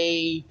had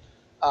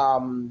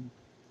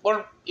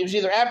or it was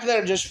either after that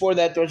or just before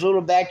that, there was a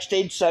little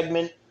backstage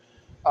segment.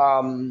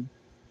 Trying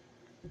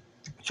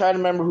to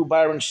remember who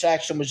Byron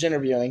Saxton was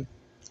interviewing.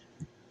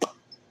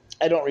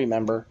 I don't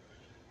remember.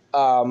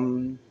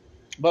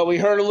 But we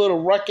heard a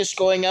little ruckus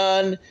going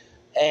on,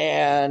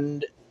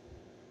 and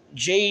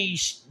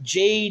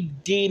J.D.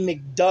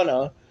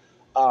 McDonough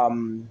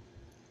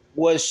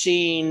was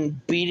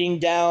seen beating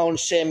down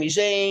Sami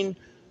Zayn,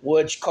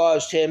 which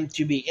caused him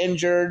to be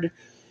injured,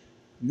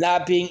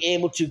 not being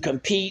able to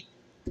compete,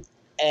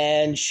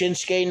 and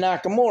Shinsuke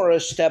Nakamura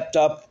stepped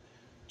up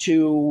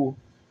to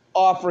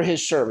offer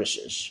his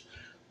services.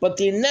 But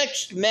the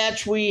next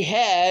match we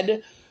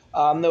had,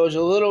 there was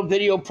a little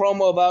video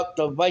promo about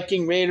the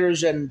Viking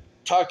Raiders and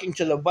talking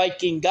to the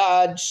Viking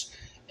gods,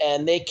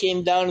 and they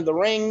came down to the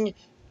ring,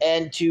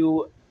 and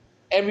to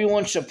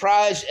everyone's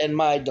surprise and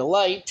my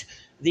delight,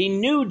 the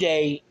New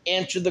Day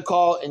answered the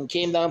call and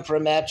came down for a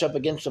matchup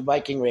against the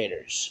Viking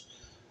Raiders.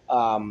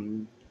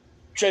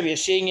 Trivia,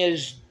 seeing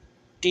as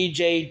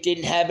DJ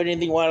didn't have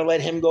anything, want to let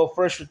him go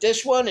first with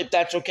this one, if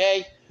that's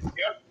okay?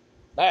 Yep.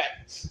 All right.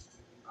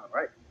 All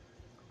right.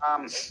 I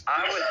was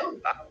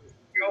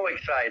so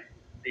excited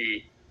to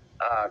see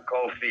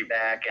Kofi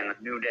back and the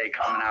New Day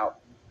coming out.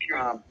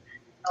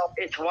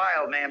 It's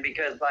wild, man,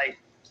 because,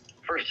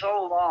 for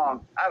so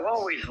long, I've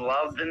always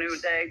loved the New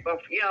Day, but,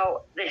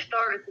 they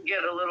started to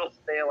get a little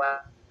stale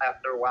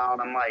after a while,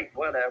 and I'm like,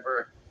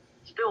 whatever.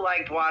 Still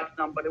liked watching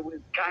them, but it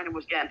was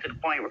getting to the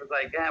point where it was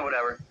like,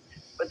 whatever.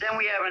 But then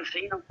we haven't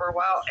seen them for a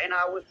while, and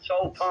I was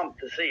so pumped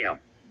to see them.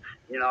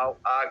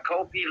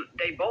 Kofi,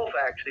 they both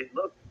actually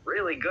looked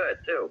really good,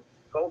 too.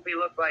 Kofi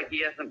looked like he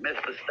hasn't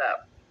missed a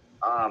step.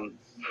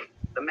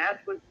 The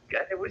match was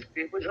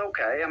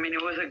okay. I mean,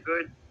 it was a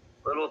good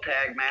little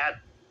tag match.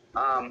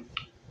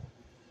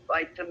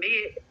 To me,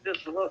 it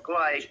just looked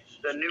like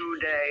the New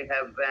Day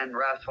have been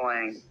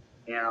wrestling,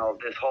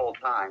 this whole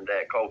time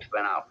that Kofi's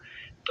been out.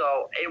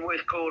 So it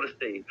was cool to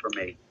see for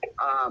me.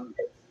 I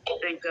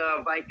think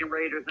the Viking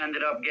Raiders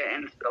ended up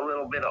getting a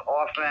little bit of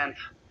offense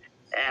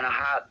and a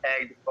hot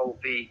tag to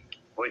Kofi,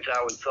 which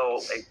I was so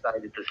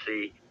excited to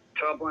see.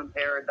 Trouble in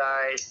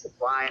Paradise,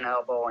 flying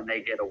elbow, and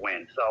they get a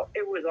win. So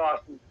it was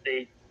awesome to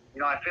see.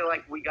 I feel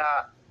like we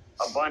got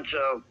a bunch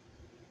of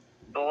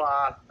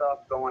blah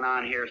stuff going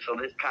on here, so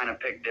this kind of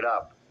picked it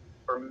up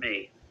for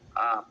me.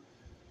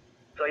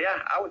 So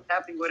yeah, I was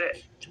happy with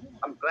it.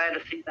 I'm glad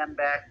to see them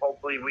back.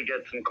 Hopefully we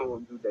get some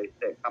cool New Day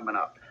stuff coming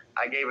up.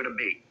 I gave it a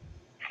B.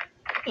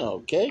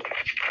 Okay.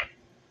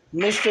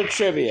 Mr.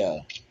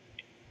 Trivia.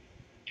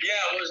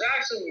 Yeah, it was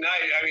actually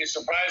nice. I mean,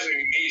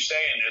 surprisingly, me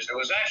saying this, it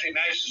was actually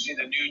nice to see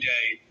the New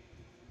Day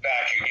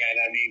back again.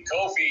 I mean,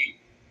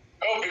 Kofi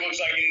looks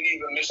like he didn't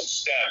even miss a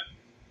step.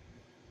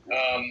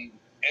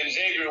 And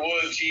Xavier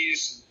Woods,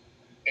 he's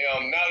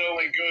not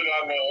only good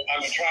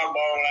on the trombone,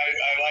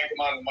 I like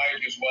him on the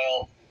mic as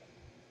well.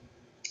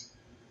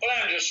 But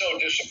I'm just so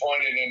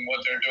disappointed in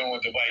what they're doing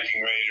with the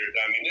Viking Raiders.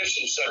 I mean, this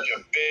is such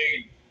a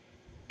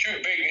two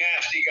big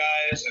nasty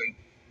guys, and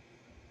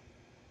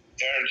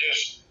they're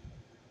just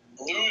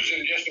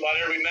losing just about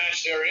every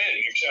match they're in,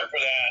 except for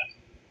that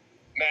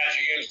match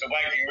against the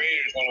Viking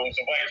Raiders when it was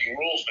the Viking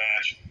Rules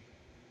match.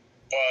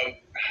 But,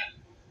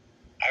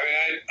 I mean,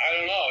 I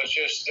don't know. It's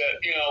just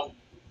that,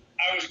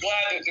 I was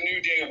glad that the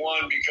New Day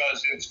won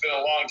because it's been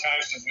a long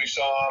time since we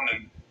saw them,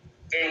 and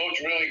they looked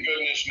really good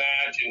in this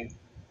match, and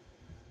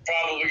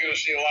probably going to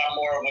see a lot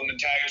more of them in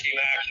tag team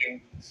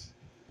action.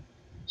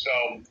 So,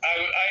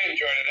 I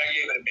enjoyed it. I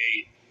gave it a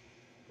B.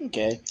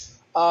 Okay.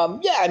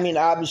 Yeah, I mean,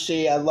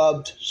 obviously, I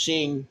loved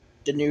seeing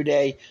the New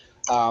Day.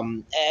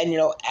 And,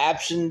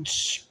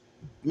 absence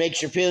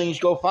makes your feelings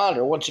go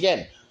fonder. Once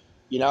again,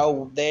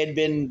 they had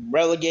been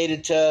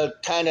relegated to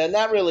kind of,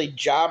 not really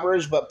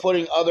jobbers, but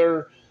putting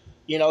other,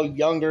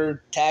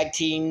 younger tag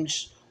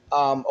teams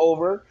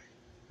over.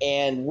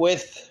 And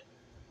with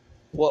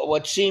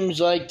what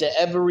seems like the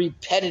ever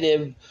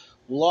repetitive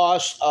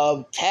loss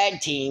of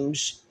tag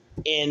teams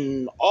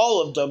in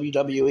all of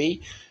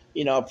WWE,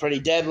 Pretty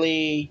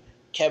Deadly,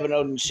 Kevin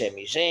Owens,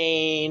 Sami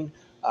Zayn,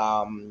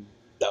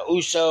 the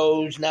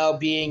Usos now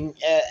being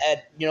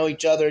at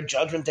each other.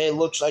 Judgment Day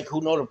looks like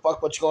who knows the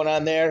fuck what's going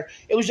on there.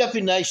 It was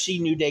definitely nice to see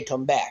New Day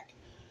come back.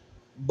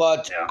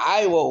 But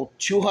I will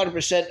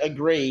 200%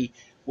 agree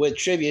with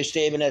Trivia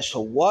statement as to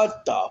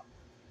what the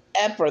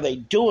F are they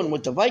doing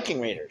with the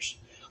Viking Raiders?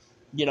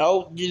 You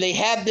know, they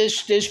had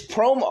this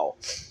promo.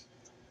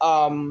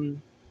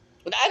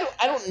 But I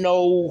don't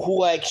know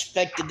who I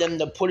expected them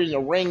to put in the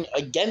ring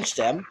against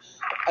them.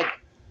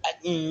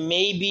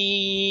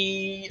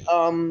 Maybe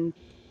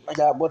my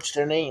God, what's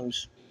their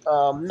names?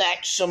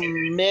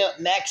 Maxim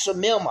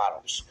Male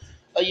Models.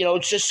 You know,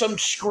 it's just some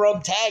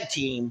scrub tag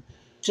team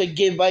to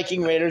give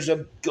Viking Raiders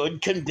a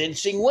good,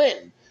 convincing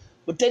win.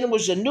 But then it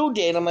was a New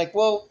Day, and I'm like,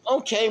 well,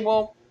 okay,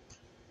 well,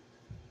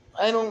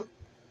 I don't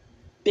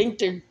think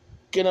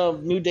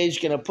New Day's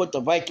gonna put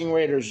the Viking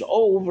Raiders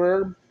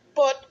over,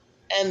 but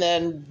and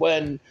then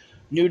when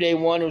New Day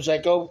won, it was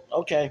like, oh,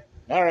 okay,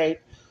 all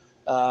right.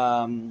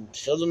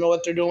 Still don't know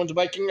what they're doing with the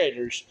Viking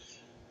Raiders.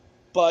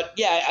 But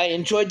yeah, I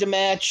enjoyed the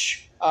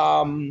match.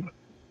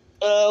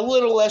 A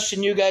little less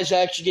than you guys. I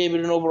actually gave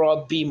it an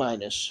overall B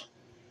minus.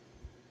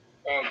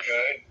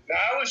 Okay. Now,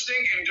 I was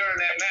thinking during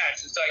that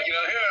match, it's like, you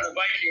know, here are the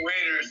Viking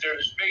Raiders. They're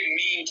this big,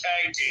 mean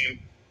tag team,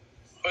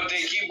 but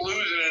they keep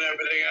losing and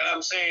everything. And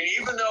I'm saying,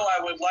 even though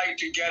I would like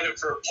to get it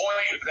for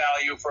point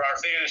value for our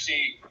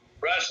fantasy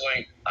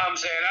wrestling, I'm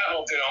saying I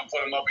hope they don't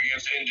put them up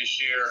against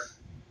Indus-Sher,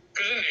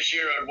 because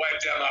Indus-Sher would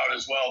wipe them out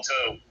as well,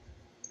 too.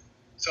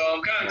 So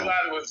I'm kind of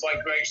glad it was,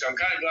 like Greg said, I'm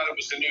kind of glad it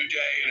was the New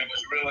Day, and it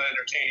was a real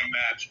entertaining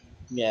match.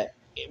 Yeah.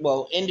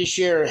 Well,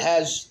 Indus-Sher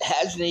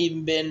hasn't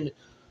even been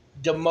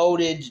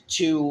demoted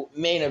to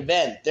main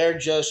event. They're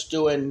just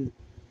doing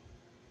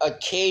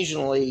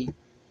occasionally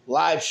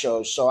live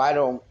shows. So I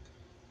don't.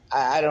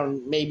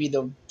 Maybe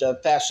the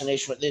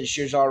fascination with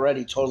Indus-Sher's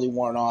already totally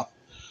worn off.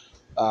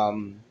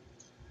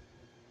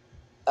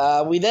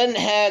 We then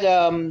had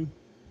a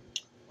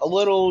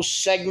little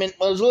segment.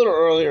 Well, it was a little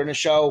earlier in the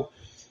show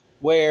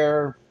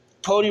where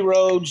Cody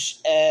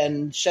Rhodes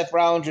and Seth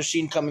Rollins are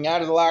seen coming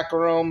out of the locker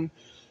room.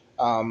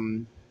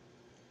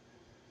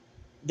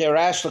 They were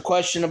asked a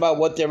question about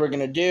what they were going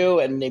to do,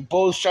 and they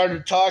both started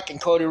to talk, and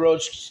Cody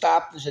Rhodes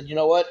stopped and said, you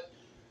know what,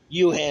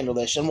 you handle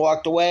this, and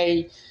walked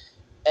away.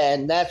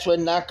 And that's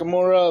when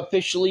Nakamura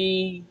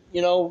officially,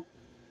 you know,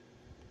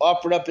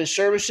 offered up his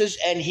services,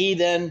 and he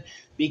then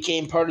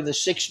became part of the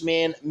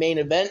six-man main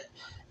event,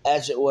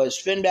 as it was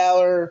Finn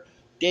Balor,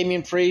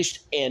 Damian Priest,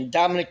 and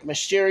Dominic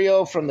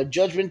Mysterio from the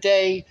Judgment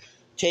Day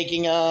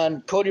taking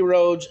on Cody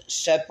Rhodes,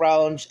 Seth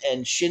Rollins,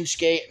 and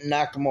Shinsuke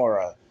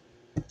Nakamura.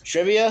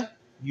 Trivia,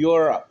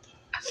 you're up.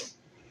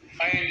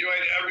 I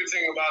enjoyed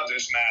everything about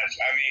this match.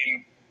 I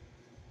mean,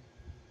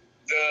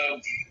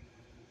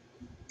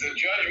 the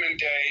Judgment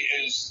Day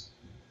is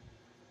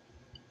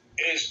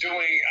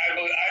doing. I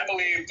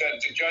believe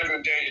that the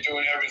Judgment Day is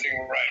doing everything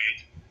right.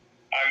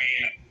 I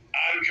mean,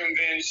 I'm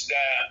convinced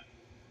that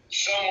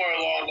somewhere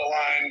along the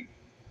line,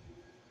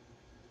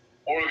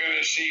 we're going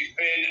to see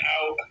Finn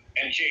out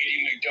and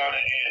JD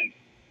McDonough in.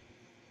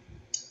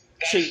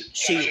 That's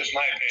just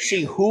my opinion.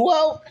 See who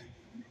out?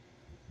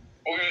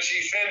 We're going to see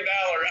Finn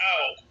Balor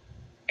out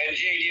and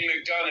JD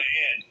McDonough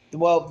in.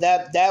 Well,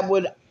 that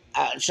would,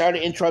 sorry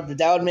to interrupt, but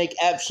that would make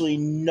absolutely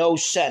no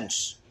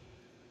sense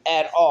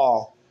at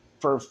all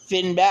for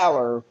Finn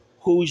Balor,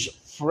 who's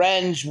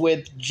friends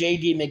with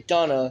JD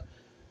McDonough,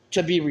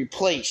 to be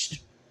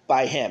replaced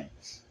by him.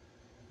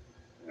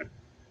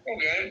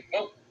 Okay,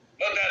 well,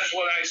 that's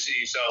what I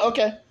see. So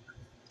okay,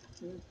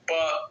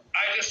 but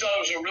I just thought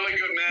it was a really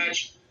good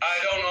match. I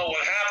don't know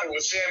what happened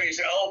with Sammy's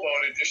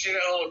elbow. Did you see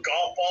that little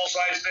golf ball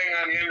size thing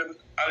on the end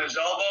on his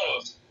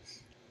elbow?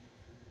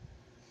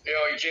 You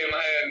know, he came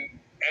and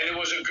it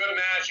was a good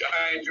match.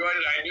 I enjoyed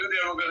it. I knew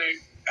they were going to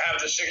have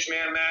the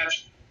six-man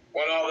match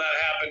when all that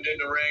happened in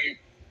the ring.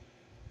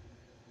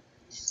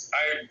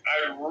 I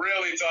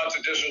really thought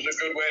that this was a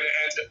good way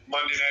to end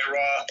Monday Night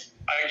Raw.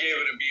 I gave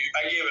it a B.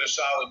 I gave it a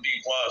solid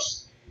B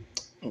plus.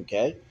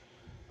 Okay.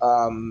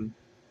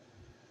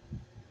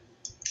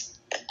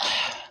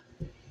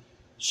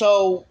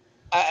 So,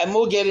 and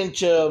we'll get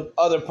into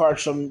other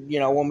parts from, you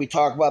know, when we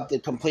talk about the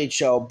complete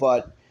show,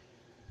 but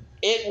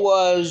it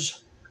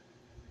was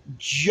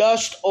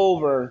just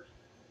over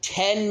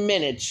 10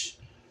 minutes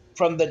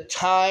from the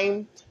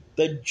time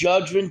the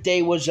Judgment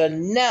Day was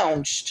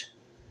announced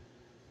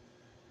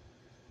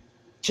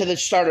to the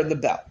start of the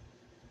bell,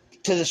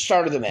 to the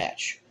start of the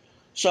match.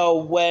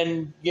 So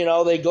when, you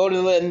know, they go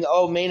to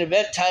the main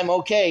event time,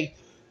 okay,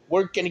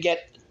 we're actually going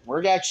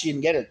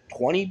to get a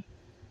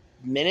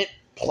 20-minute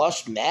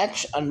plus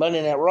match on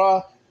Monday Night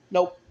Raw.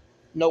 Nope.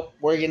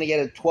 We're going to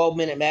get a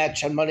 12-minute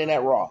match on Monday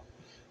Night Raw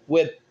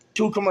with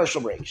 2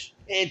 commercial breaks.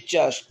 It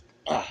just,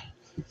 so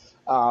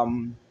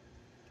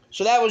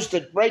that was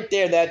right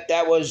there.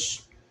 That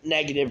was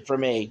negative for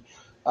me.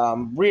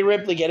 Rhea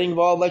Ripley getting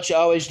involved like she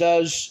always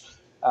does.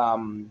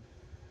 You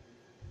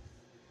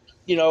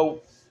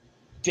know,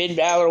 Finn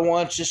Balor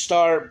wants to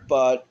start,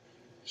 but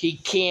he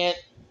can't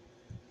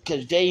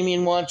because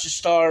Damian wants to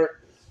start.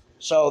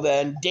 So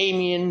then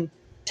Damian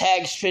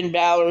tags Finn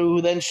Balor,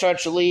 who then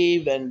starts to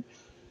leave. And,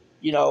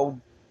 you know,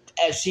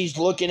 as he's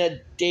looking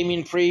at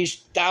Damian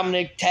Priest,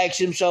 Dominic tags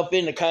himself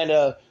in to kind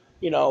of,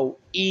 you know,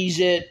 ease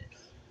it.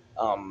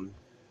 And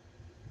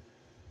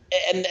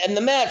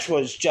the match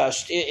was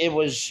just, it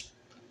was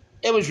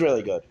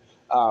really good.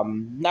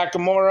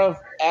 Nakamura,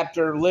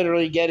 after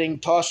literally getting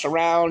tossed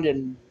around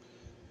and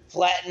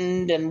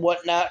flattened and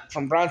whatnot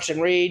from Bronson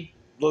Reed,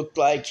 looked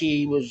like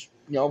he was,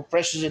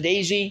 fresh as a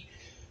daisy.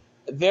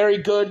 A very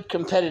good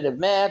competitive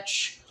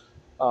match.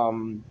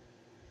 The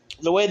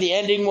way the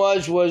ending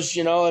was,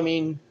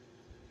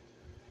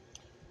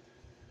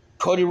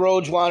 Cody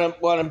Rhodes wound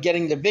up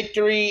getting the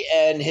victory,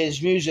 and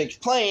his music's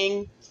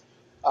playing.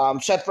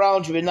 Seth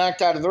Rollins had been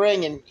knocked out of the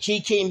ring, and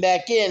he came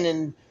back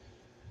in,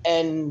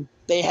 and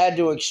they had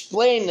to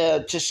explain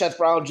to Seth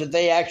Rollins that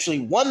they actually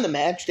won the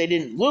match. They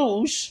didn't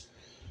lose.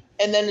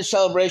 And then the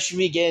celebration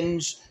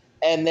begins,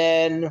 and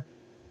then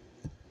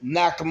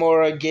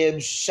Nakamura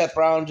gives Seth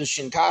Rollins a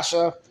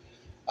Shinkasa,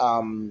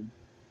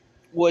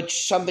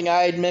 which something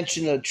I had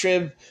mentioned in a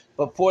trib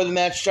before the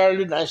match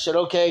started, and I said,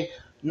 okay,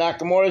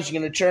 Nakamura's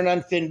going to turn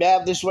on Finn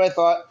Balor. This is what I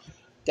thought,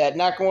 that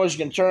Nakamura's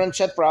going to turn on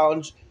Seth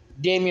Rollins.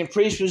 Damian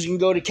Priest was going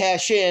to go to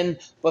cash in,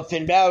 but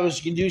Finn Balor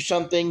was going to do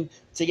something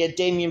to get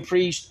Damian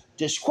Priest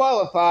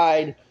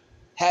disqualified,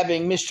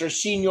 having Mr.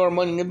 Senior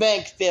Money in the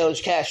Bank fail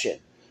his cash in.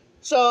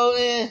 So,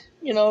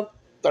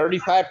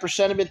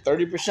 35% of it,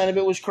 30% of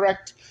it was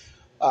correct.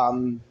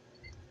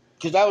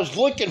 Because I was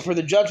looking for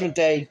the Judgment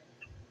Day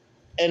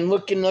and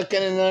looking, and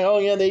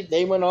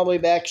they went all the way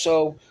back.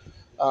 So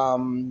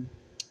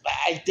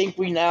I think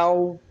we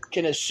now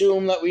can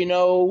assume that we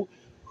know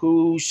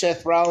who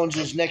Seth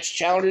Rollins' next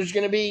challenger is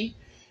going to be.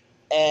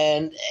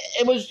 And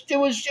it was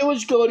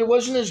good. It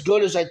wasn't as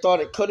good as I thought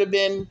it could have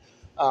been.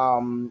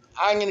 I'm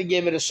going to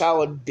give it a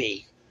solid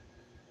B.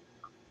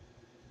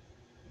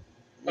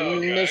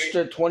 Okay.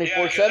 Mr.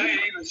 24/7. Yeah, I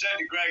even said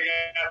to Greg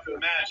after the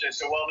match, I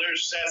said, well,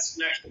 there's Seth's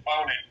next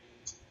opponent.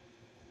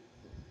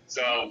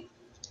 So.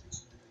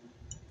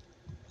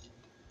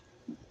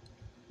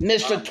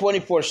 Mr.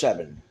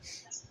 24/7.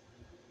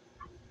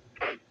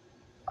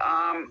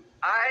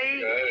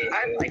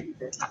 I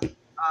liked it.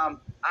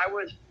 I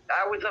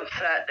was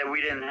upset that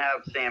we didn't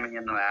have Sammy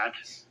in the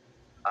match.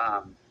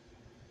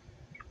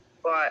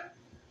 But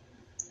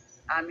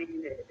I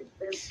mean,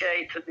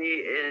 Shinsuke to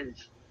me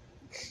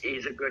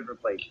he's a good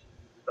replacement.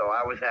 So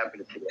I was happy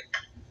to see it.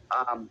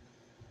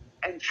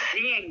 And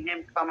seeing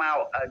him come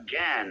out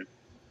again,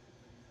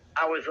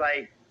 I was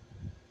like,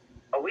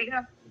 are we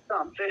gonna do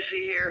something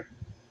fishy here?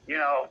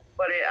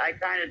 But I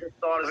kind of just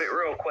thought of it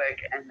real quick,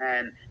 and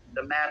then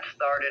the match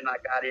started, and I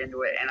got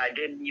into it, and I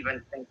didn't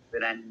even think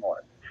of it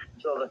anymore.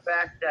 So the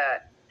fact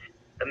that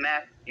the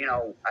match,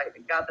 I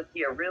got to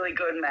see a really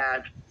good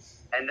match,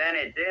 and then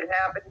it did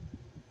happen,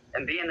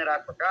 and being that I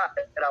forgot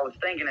that I was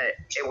thinking it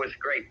was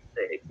great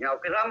to see,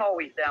 because I'm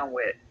always down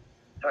with,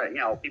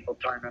 people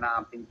turning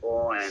on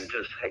people and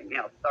just,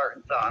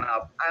 starting something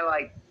up. I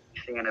like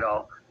seeing it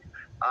all.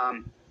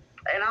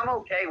 And I'm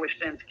okay with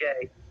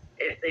Shinsuke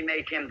if they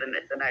make him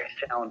the next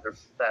challenger for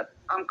Seth.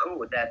 I'm cool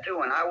with that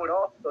too, and I would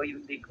also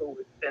even be cool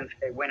with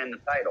Shinsuke winning the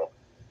title.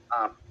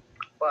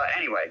 But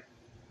anyway,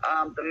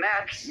 the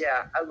match,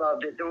 yeah, I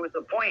loved it. There was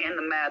a point in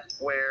the match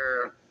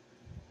where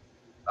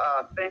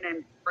Finn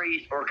and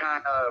Priest were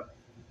kind of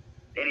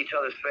in each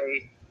other's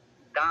face.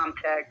 Dom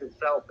tagged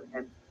himself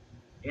and,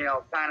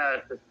 kind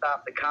of to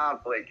stop the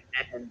conflict,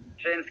 and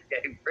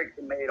Shinsuke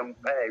freaking made him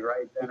pay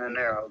right then and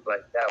there. I was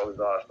like, that was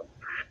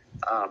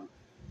awesome.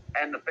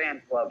 And the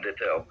fans loved it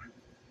too.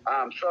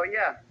 So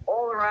yeah,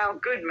 all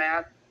around good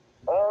match.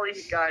 All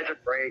these guys are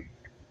great.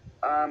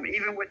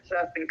 Even with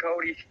Seth and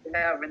Cody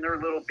having their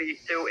little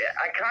beef too,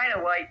 I kind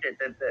of liked it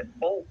that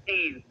both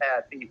teams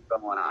had beef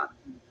going on.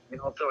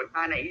 So it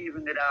kind of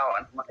evened it out.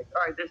 And I'm like,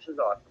 all right, this is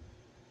awesome.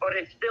 But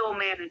it still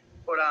managed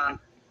to put on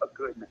a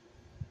good match.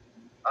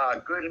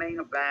 Good main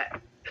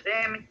event.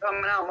 Sammy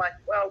coming out, I'm like,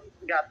 well,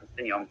 we got to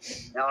see him.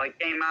 He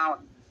came out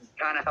and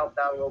kind of helped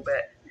out a little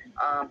bit.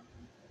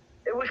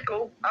 It was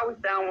cool. I was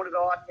down with it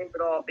all. I gave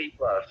it all a B+.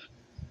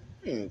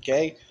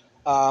 Okay.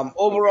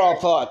 Overall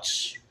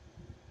thoughts?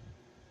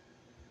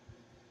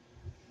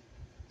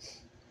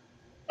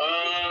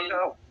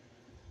 No,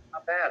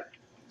 not bad.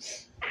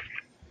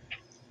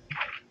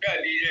 Yeah,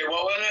 DJ,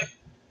 what was it?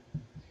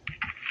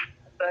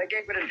 I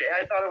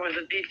thought it was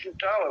a decent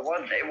show. It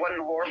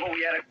wasn't horrible.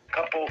 We had a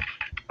couple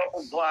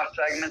block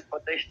segments,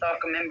 but they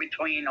stuck them in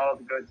between all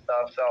the good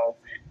stuff. So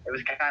it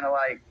was kind of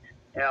like,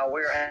 we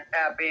were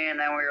happy, and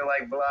then we were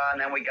like blah,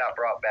 and then we got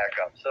brought back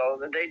up. So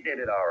they did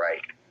it all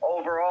right.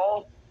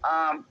 Overall,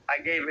 I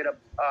gave it a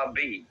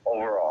B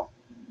overall.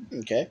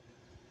 Okay.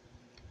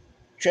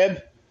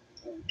 Trib?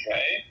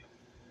 Okay.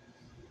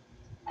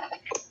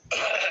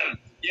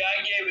 Yeah,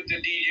 I gave it the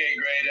DJ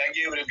grade. I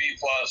gave it a B+. I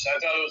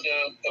thought it was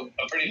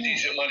a pretty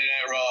decent Monday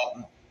Night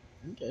Raw.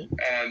 Okay.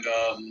 And,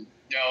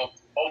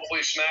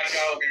 hopefully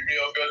SmackDown will be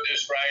real good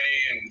this Friday,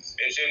 and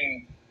it's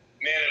in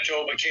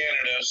Manitoba,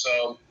 Canada,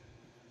 so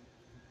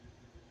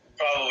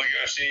probably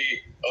going to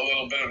see a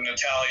little bit of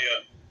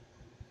Natalia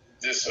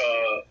this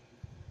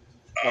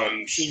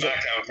on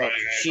SmackDown Friday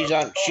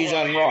night. She's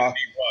on Raw.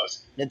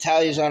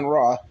 Natalia's on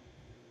Raw.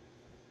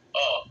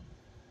 Oh.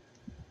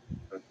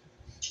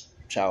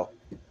 So.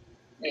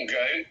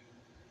 Okay.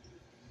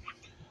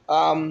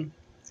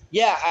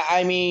 Yeah,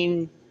 I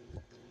mean,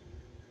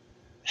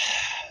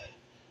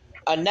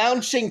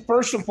 announcing,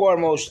 first and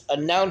foremost,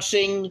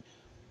 announcing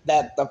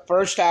that the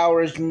first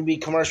hour is going to be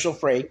commercial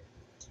free.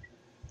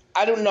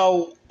 I don't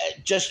know,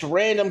 just a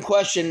random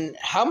question.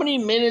 How many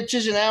minutes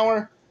is an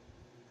hour?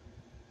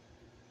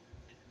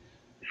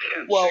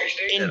 Well,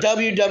 60 in minutes.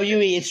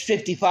 WWE, it's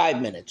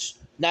 55 minutes,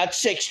 not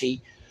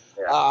 60.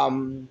 Yeah.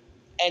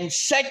 And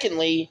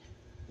secondly,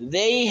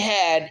 they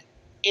had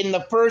in the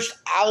first,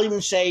 I'll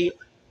even say,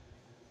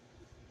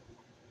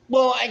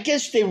 well, I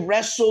guess they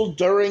wrestled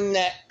during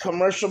that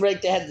commercial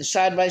break. They had the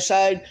side by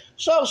side.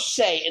 So I'll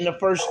say in the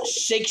first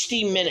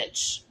 60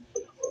 minutes,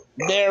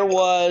 there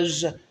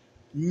was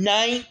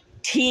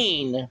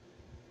 19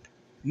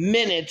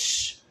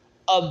 minutes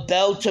of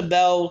bell to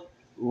bell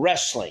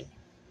wrestling.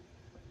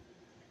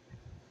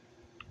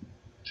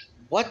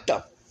 What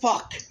the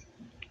fuck?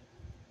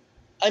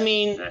 I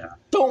mean,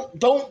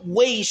 don't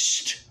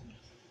waste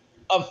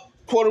a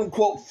quote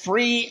unquote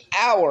free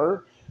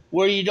hour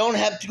where you don't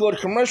have to go to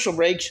commercial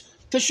breaks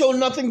to show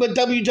nothing but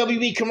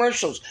WWE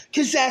commercials,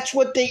 because that's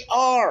what they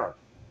are.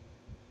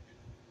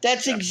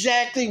 That's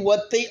exactly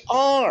what they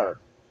are.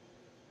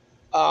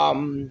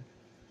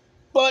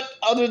 But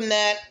other than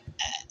that,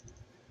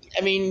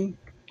 I mean,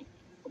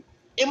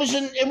 it was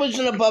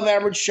an above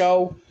average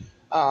show.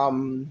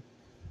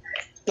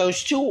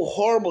 Those two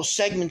horrible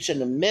segments in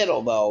the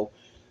middle, though,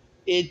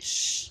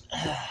 it's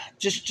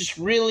just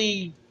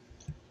really.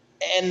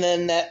 And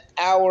then that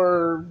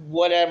hour,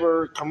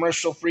 whatever,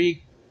 commercial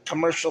free,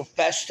 commercial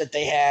fest that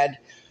they had,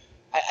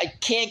 I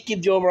can't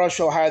give the overall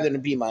show higher than a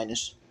B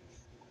minus.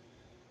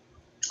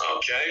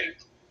 Okay.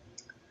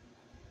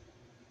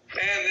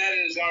 And that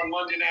is our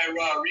Monday Night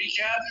Raw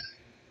recap.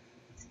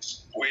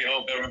 We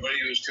hope everybody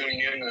who's tuning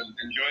in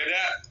enjoyed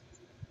that.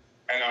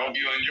 And I hope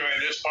you enjoy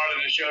this part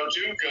of the show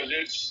too, because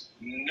it's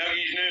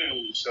Nuggies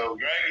news. So,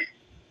 Greg,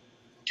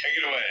 take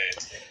it away.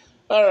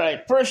 All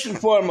right, first and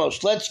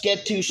foremost, let's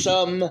get to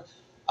some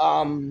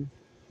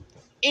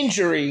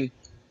injury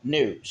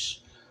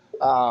news.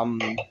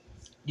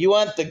 You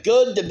want the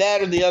good, the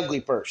bad, or the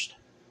ugly first?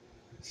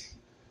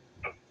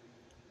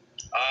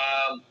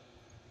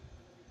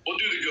 We'll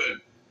do the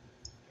good.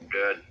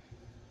 Good.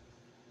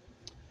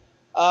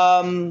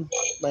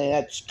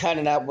 That's kind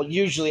of not what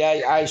usually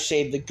I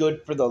save the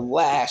good for the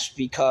last,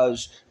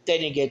 because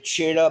then you get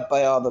cheered up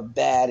by all the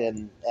bad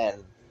and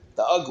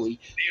the ugly.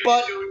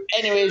 But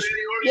anyways,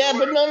 yeah,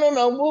 but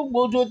no,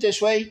 we'll do it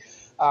this way.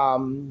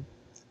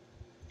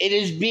 It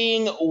is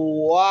being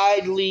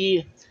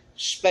widely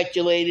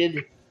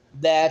speculated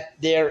that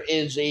there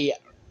is a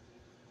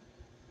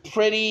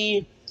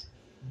pretty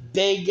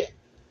big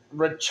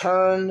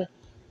return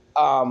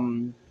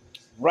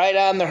right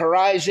on the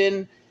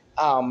horizon.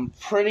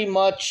 Pretty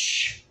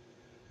much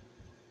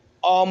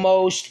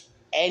almost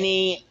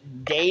any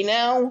day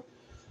now.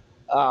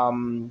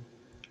 And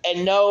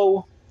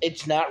no,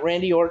 it's not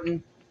Randy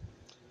Orton.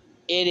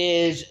 It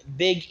is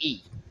Big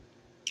E.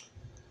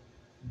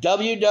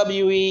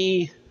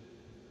 WWE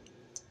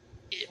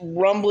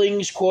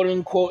rumblings, quote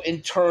unquote,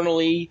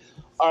 internally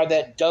are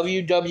that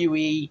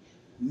WWE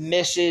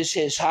misses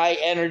his high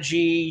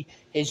energy,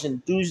 his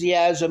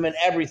enthusiasm, and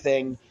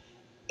everything,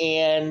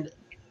 and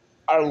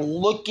are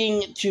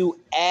looking to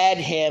add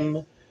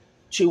him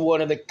to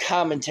one of the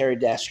commentary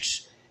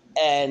desks.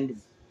 And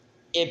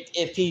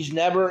if he's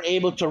never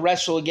able to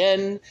wrestle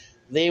again,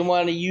 they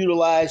want to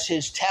utilize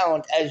his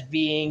talent as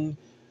being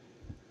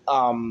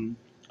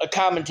a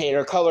commentator,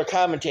 a color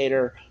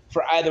commentator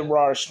for either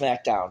Raw or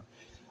SmackDown.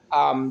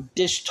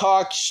 This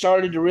talk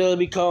started to really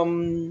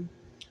become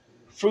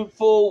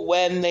fruitful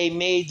when they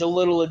made the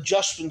little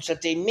adjustments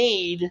that they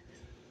made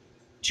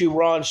to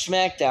Raw and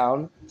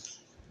SmackDown.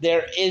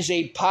 There is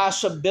a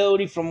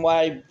possibility from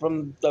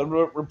the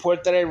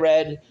report that I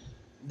read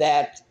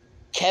that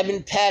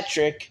Kevin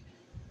Patrick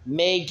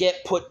may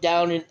get put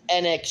down in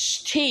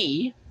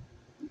NXT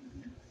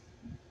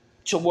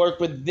to work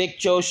with Vic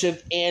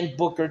Joseph and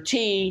Booker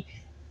T,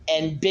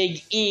 and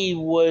Big E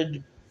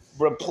would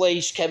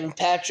replace Kevin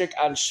Patrick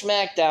on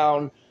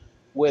SmackDown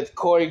with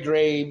Corey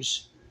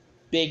Graves,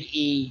 Big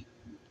E,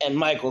 and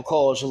Michael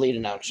Cole as the lead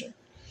announcer.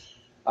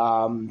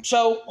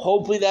 So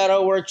hopefully that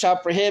all works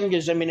out for him,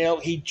 because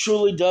he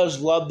truly does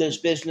love this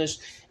business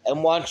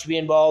and wants to be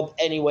involved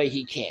any way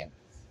he can.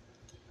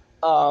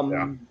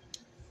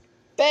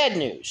 Bad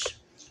news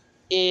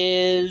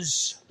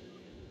is,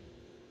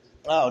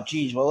 well,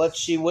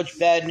 let's see which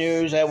bad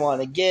news I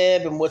want to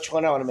give and which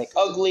one I want to make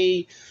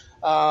ugly.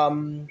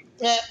 We'll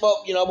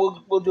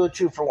do a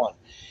 2 for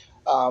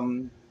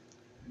 1.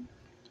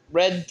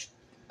 Read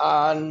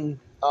on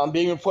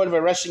being reported by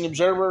Wrestling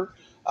Observer,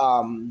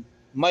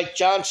 Mike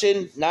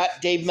Johnson, not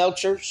Dave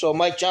Meltzer, so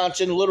Mike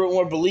Johnson, a little bit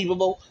more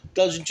believable,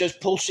 doesn't just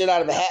pull shit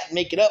out of a hat and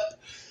make it up,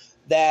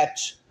 that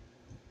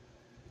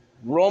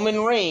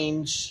Roman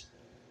Reigns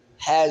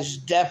has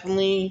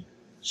definitely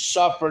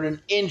suffered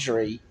an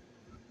injury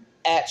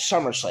at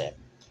SummerSlam.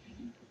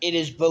 It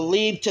is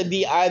believed to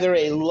be either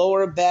a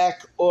lower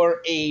back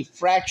or a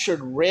fractured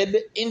rib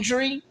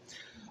injury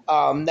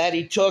that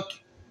he took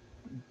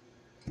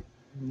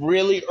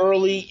really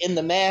early in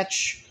the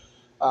match.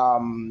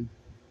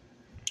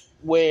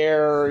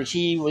 where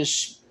he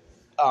was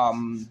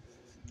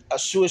a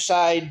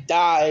suicide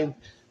dive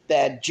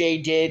that Jay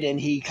did, and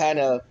he kind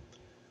of,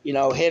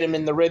 hit him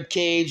in the rib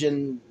cage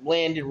and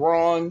landed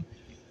wrong.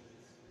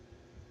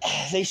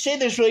 They say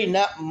there's really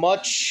not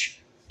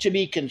much to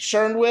be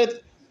concerned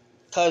with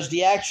because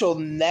the actual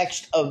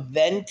next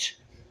event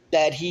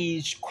that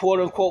he's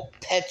quote unquote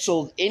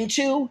penciled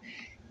into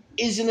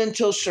isn't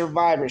until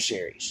Survivor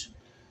Series.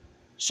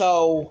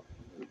 So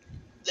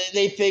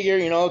they figure,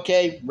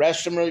 okay,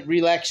 rest and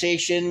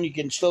relaxation. You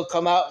can still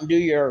come out and do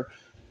your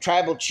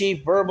tribal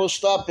chief verbal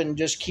stuff and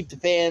just keep the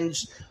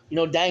fans,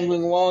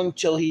 dangling along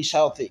until he's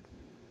healthy.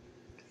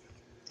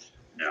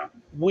 Yeah.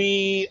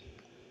 We,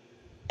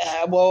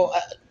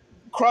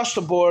 across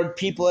the board,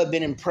 people have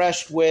been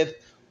impressed with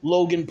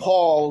Logan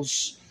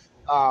Paul's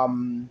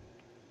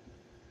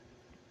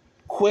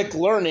quick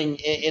learning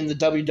in the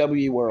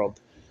WWE world.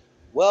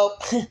 Well,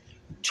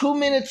 2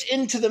 minutes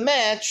into the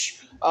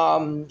match,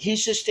 he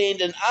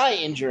sustained an eye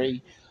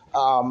injury.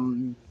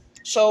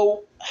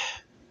 So,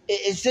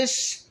 is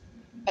this,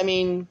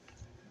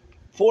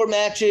 4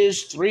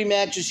 matches, 3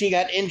 matches, he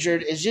got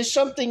injured. Is this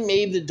something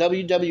maybe the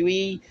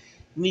WWE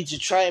needs to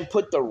try and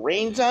put the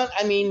reins on?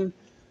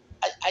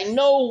 I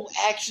know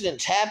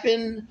accidents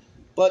happen,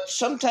 but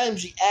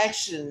sometimes the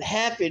accident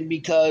happen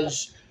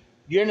because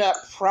you're not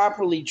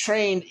properly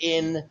trained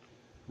in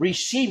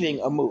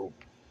receiving a move.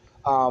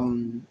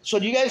 So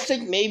do you guys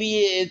think maybe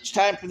it's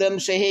time for them to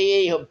say,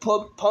 hey,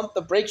 pump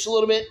the brakes a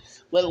little bit?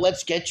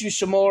 Let's get you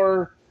some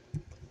more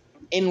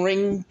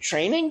in-ring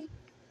training?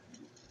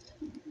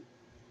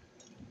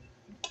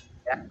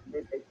 Yeah,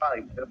 they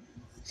probably should.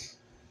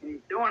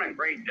 He's doing a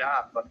great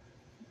job, but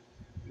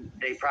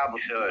they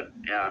probably should,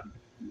 yeah.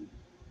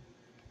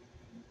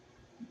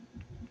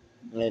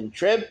 And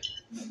Trib?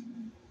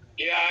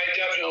 Yeah, I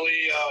definitely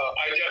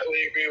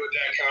agree with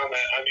that comment.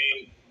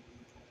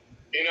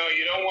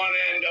 You don't want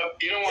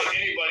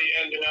anybody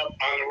ending up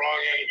on the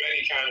wrong end of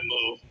any kind of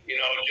move.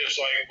 Just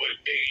like with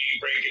Big E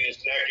breaking his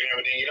neck and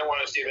everything. You don't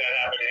want to see that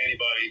happen to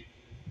anybody.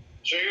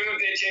 So even if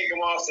they take him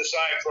off the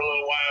side for a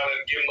little while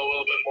and give him a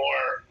little bit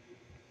more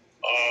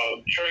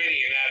training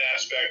in that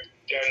aspect,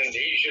 then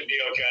he should be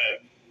okay.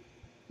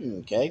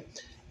 Okay.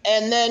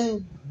 And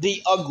then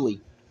the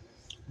ugly.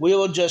 We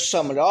will just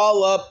sum it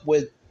all up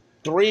with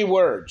 3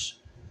 words.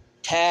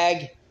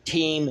 Tag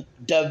team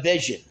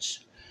divisions.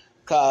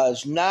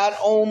 Because not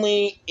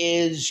only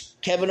is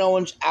Kevin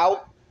Owens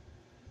out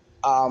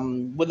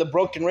with a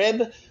broken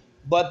rib,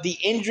 but the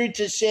injury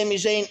to Sami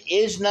Zayn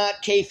is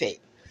not kayfabe.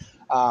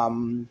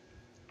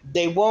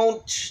 They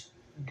won't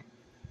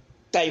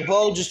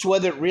divulge as to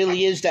whether it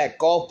really is that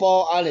golf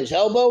ball on his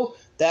elbow,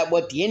 that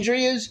what the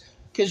injury is.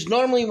 Because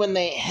normally when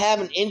they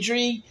have an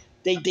injury,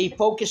 they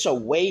focus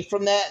away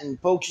from that and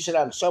focus it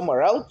on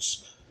somewhere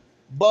else.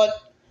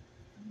 But,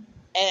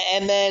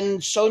 and then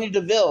Sonya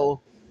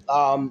Deville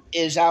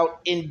is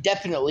out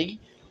indefinitely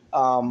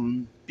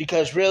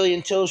because really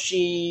until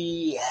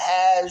she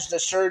has the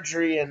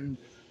surgery and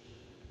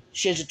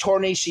she has a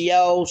torn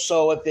ACL,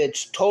 so if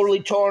it's totally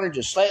torn or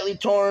just slightly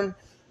torn,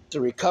 the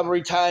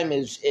recovery time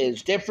is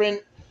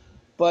different.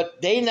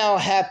 But they now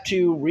have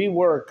to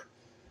rework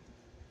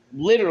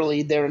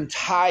literally their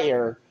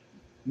entire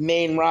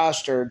main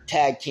roster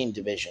tag team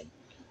division.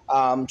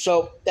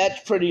 So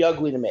that's pretty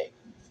ugly to me.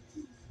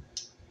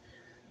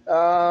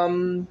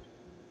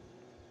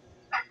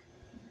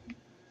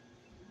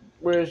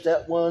 Where's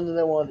that one that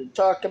I wanted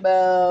to talk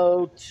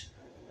about?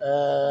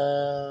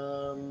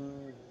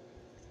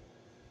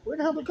 Where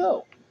the hell did it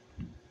go?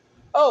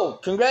 Oh,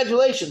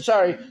 congratulations.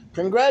 Sorry.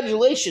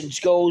 Congratulations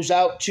goes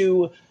out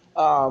to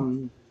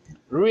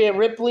Rhea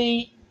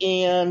Ripley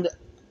and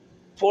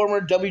former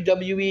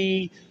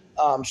WWE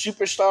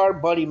superstar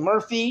Buddy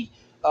Murphy.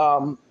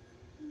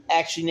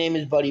 Actually, name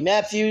is Buddy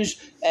Matthews,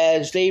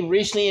 as they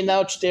recently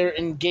announced their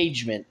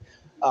engagement.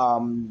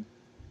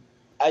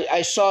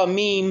 I saw a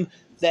meme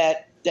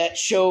that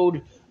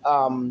showed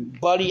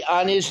Buddy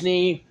on his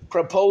knee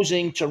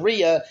proposing to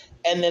Rhea,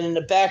 and then in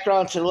the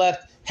background to the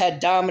left had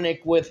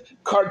Dominic with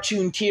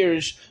cartoon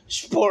tears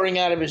pouring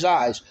out of his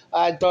eyes.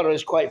 I thought it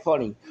was quite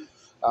funny.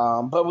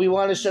 But we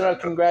want to send our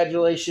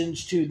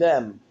congratulations to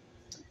them.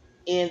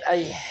 And I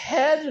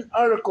had an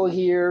article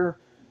here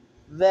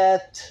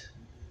that...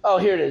 Oh,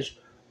 here it is.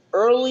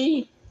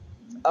 Early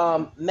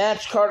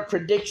match card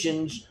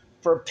predictions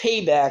for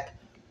Payback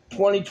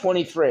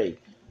 2023.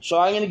 So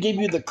I'm going to give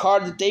you the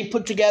card that they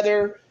put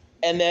together,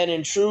 and then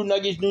in true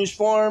Nuggets News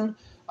form,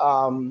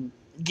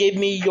 give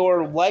me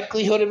your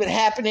likelihood of it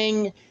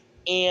happening,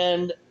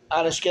 and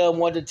on a scale of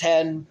 1 to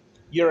 10,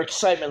 your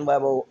excitement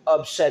level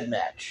of said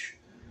match.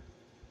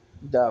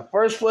 The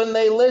first one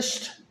they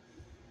list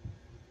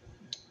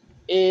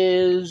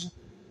is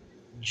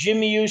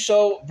Jimmy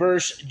Uso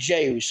versus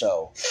Jey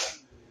Uso.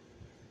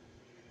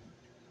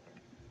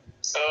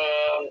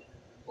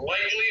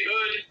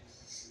 Likelihood,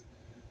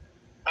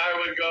 I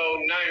would go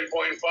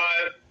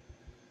 9.5.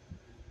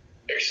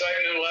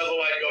 Excitement level,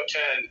 I'd go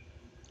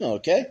 10.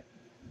 Okay.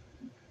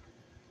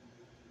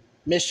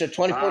 Mr.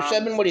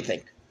 24/7, what do you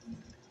think?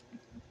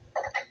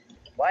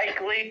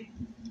 Likely,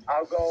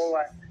 I'll go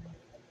like,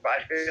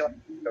 I feel like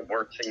the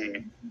word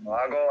singing. So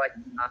I'll go like,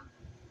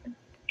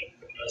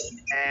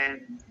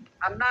 and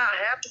I'm not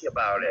happy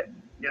about it.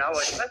 You know,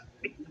 especially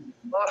because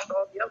we lost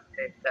all the other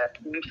days that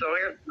team. So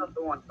here's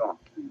another one going.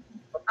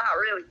 I'm not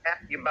really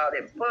happy about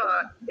it,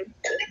 but it's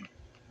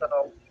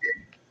so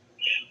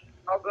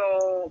I'll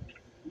go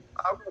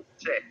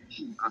 6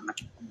 on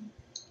that.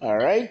 All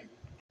right.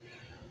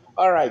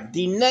 All right.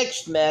 The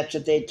next match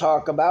that they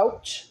talk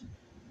about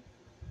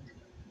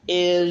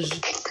is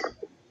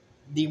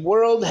the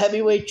World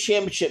Heavyweight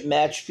Championship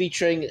match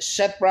featuring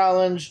Seth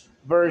Rollins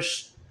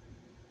versus.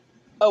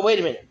 Oh, wait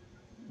a minute.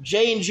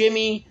 Jay and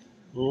Jimmy.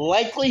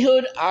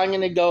 Likelihood, I'm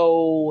going to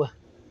go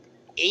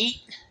 8.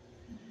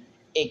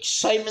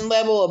 Excitement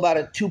level, about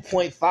a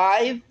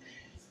 2.5,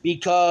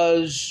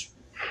 because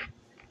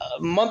a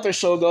month or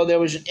so ago there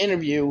was an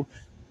interview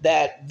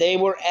that they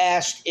were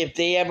asked if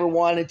they ever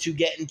wanted to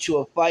get into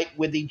a fight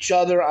with each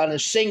other on a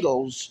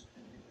singles,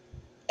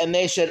 and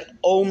they said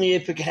only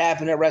if it could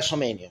happen at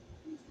WrestleMania.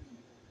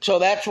 So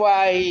that's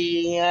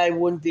why I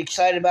wouldn't be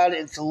excited about it.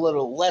 It's a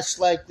little less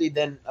likely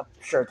than a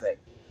sure thing.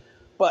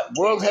 But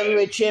World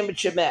Heavyweight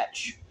Championship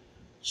match.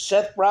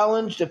 Seth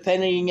Rollins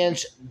defending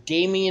against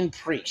Damian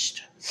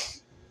Priest.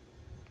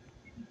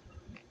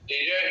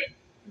 DJ?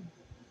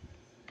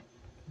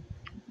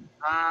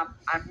 I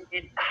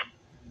mean,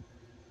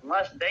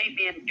 unless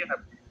Damien's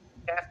gonna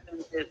captain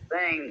his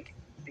thing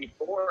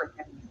before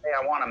and say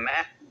I want a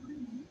match,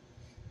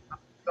 I'll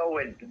go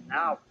with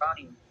now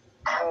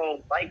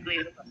probably likely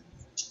to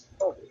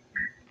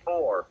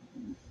 4.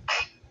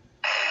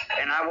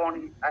 And I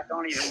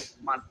don't even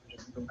want to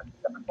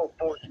go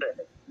 4-6.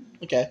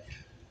 Okay.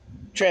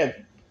 Trev.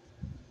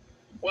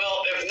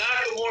 Well, if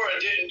Nakamura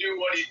didn't do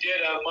what he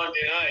did on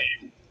Monday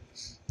night,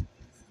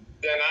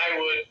 then I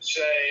would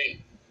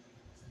say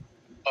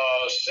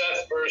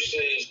Seth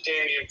versus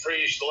Damian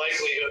Priest, the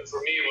likelihood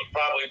for me would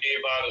probably be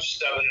about a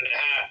 7.5.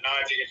 Now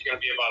I think it's going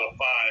to be about a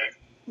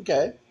 5.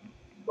 Okay.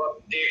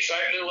 But the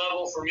excitement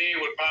level for me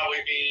would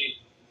probably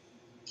be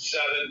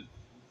 7.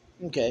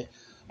 Okay.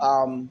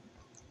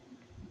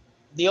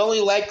 The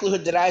only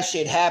likelihood that I see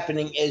it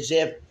happening is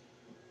if,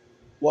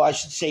 well, I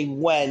should say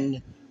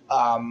when,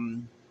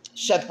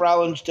 Seth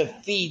Rollins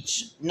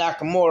defeats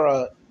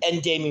Nakamura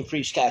and Damian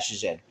Priest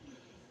cashes in.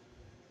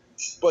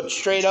 But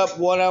straight up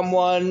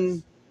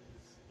one-on-one,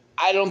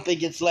 I don't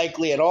think it's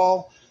likely at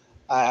all.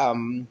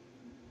 And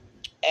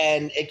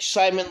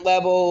excitement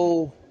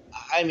level,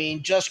 I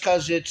mean, just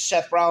because it's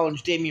Seth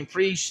Rollins, Damian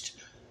Priest,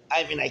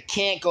 I mean, I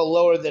can't go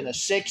lower than a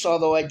 6,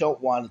 although I don't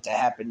want it to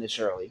happen this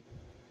early.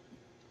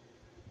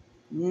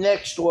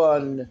 Next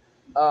one,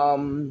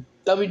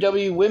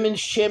 WWE Women's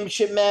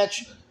Championship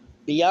match,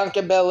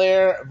 Bianca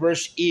Belair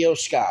versus Io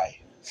Sky.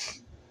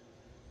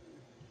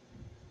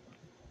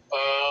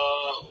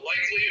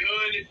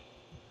 Likelihood,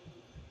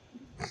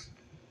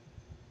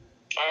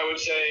 I would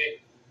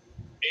say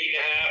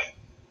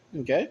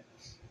 8.5. Okay.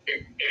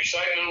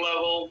 Excitement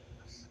level,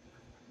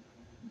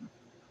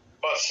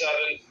 about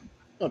 7.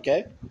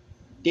 Okay.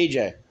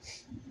 DJ.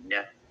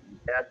 Yeah,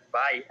 that's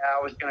fine. Yeah,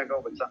 I was gonna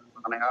go with something.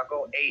 I mean, I'll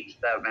go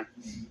 8-7.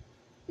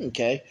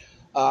 Okay.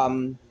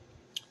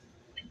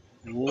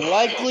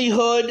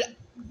 Likelihood,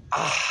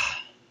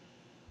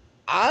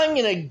 I'm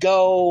gonna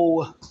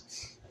go,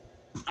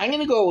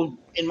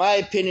 in my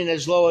opinion,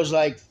 as low as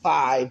like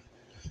 5,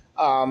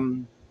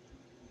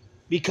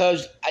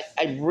 because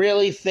I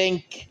really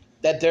think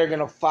that they're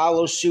gonna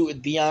follow suit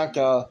with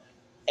Bianca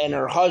and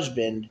her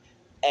husband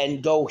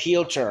and go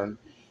heel turn.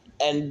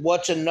 And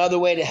what's another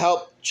way to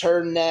help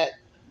turn that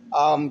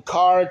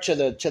car to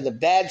the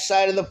bad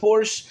side of the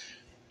force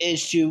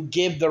is to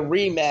give the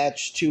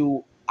rematch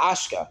to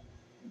Asuka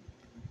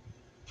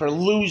for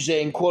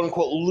losing, quote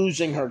unquote,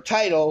 losing her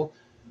title,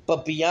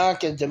 but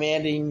Bianca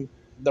demanding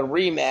the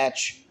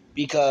rematch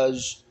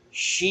because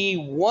she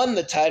won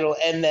the title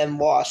and then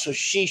lost, so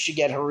she should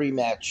get her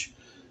rematch.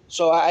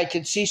 So I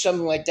could see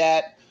something like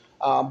that.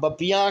 But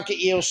Bianca,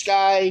 Io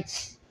Sky,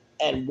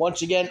 and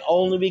once again,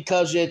 only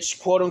because it's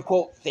quote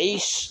unquote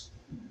face,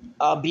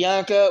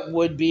 Bianca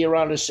would be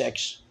around a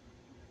 6.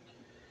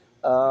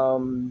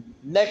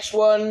 Next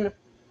one,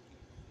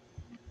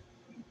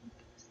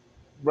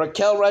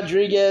 Raquel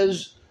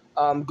Rodriguez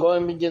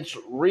going against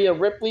Rhea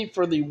Ripley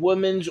for the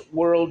Women's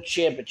World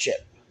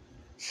Championship.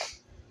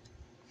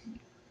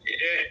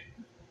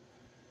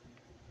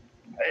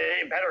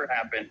 It better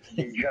happen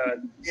because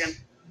in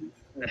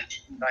the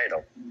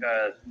title,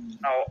 because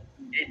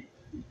it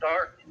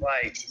starts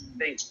like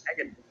think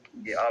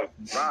negatively of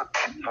Ron.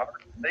 It's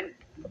hard to think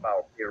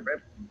about Rhea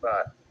Ripley,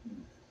 but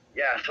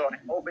yeah. So I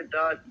hope it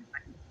does.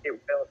 It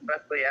will,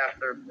 especially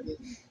after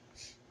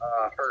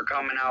her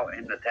coming out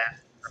in the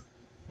test.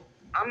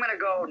 I'm gonna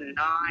go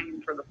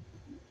 9 for the.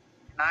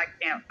 And I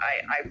can't.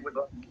 I would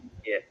love to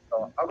see it.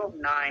 So I'll go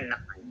 9-9.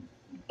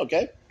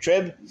 Okay,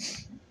 Trib.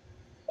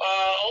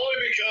 Only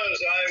because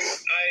I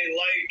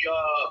like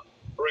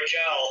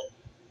Raquel.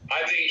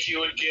 I think she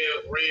would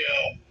give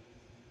Rhea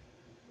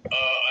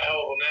a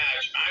hell of a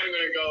match. I'm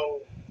going to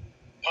go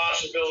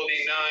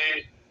possibility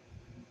 9,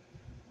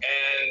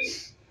 and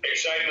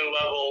Excitement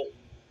level,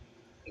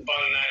 about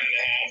a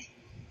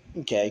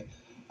 9.5. Okay.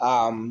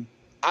 I'm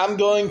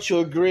going to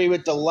agree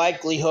with the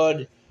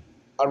likelihood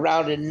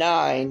around a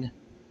 9,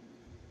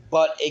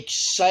 but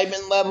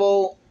excitement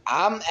level,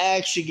 I'm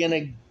actually going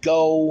to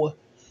go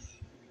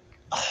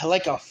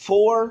like a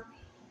 4,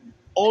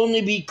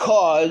 only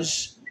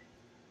because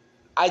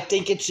I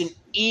think it's an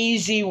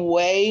easy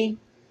way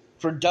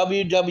for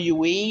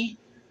WWE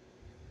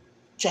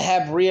to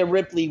have Rhea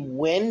Ripley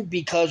win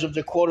because of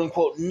the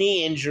quote-unquote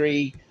knee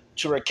injury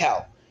to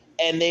Raquel.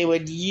 And they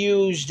would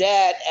use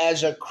that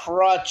as a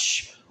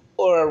crutch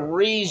or a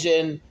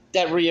reason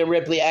that Rhea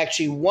Ripley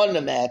actually won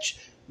the match,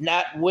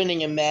 not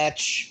winning a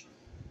match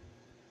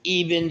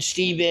even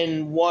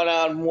Steven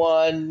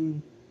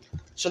one-on-one.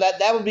 So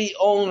that would be the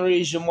only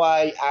reason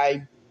why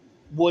I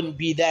wouldn't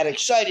be that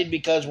excited,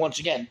 because once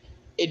again,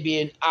 it'd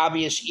be an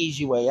obvious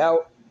easy way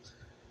out.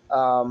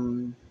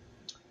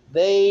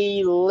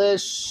 They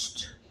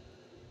list,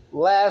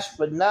 last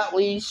but not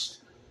least,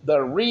 the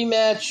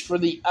rematch for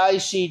the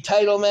IC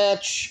title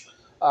match.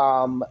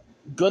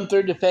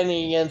 Gunther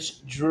defending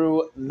against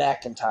Drew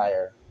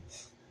McIntyre.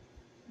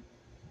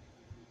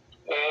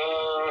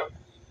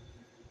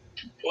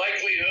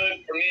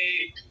 Likelihood for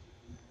me,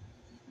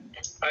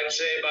 I'd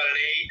say about an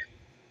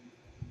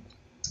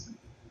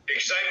 8.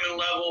 Excitement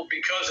level,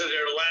 because of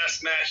their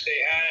last match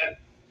they had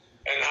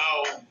and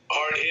how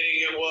hard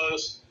hitting it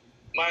was,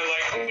 my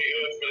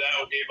likelihood for that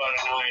would be about a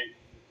 9.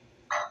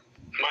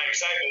 My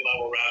excitement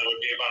level, rather,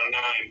 would be about a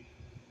 9.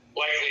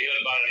 Likelihood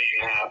about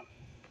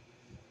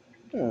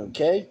an 8.5.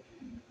 Okay.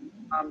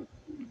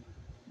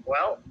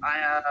 Well,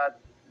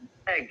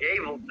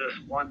 Gable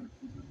just won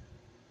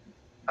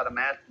a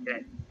match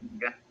against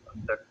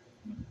Gunther.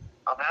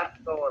 I'll have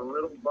to go a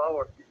little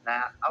lower than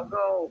that. I'll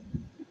go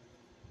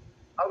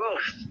 6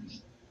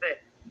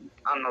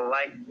 on the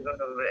likelihood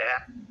of it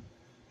happening.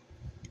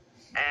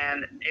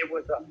 And it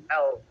was a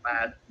hell of a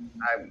match.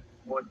 I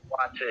would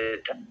watch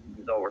it 10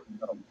 times over.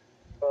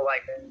 So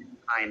like a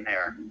 9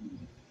 there.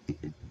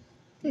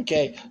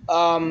 Okay.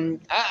 I'm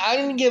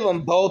going to give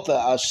them both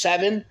a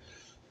 7.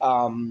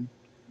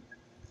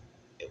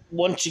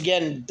 Once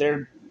again,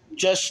 they're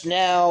just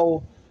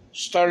now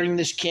starting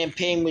this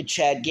campaign with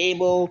Chad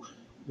Gable,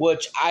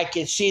 which I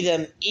can see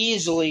them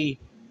easily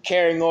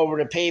carrying over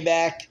to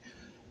Payback.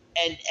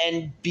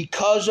 And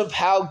because of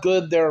how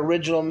good their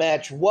original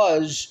match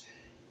was,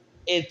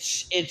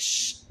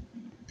 it's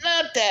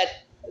not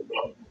that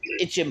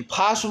it's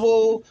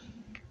impossible,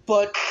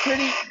 but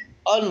pretty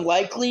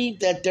unlikely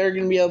that they're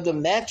going to be able to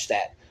match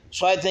that.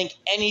 So I think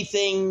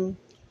anything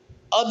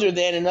other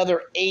than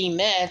another A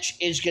match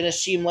is going to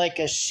seem like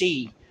a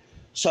C.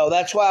 So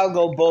that's why I'll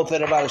go both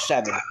at about a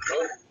 7.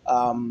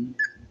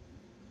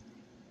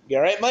 You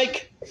all right,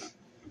 Mike?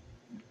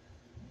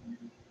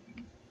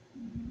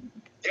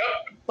 Yep.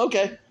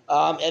 Okay.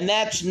 And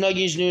that's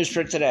Nuggies News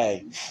for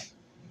today.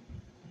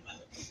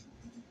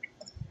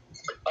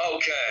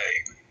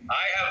 Okay.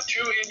 I have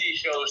 2 indie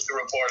shows to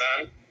report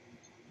on.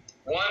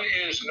 One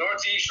is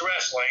Northeast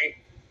Wrestling,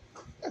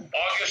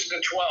 August the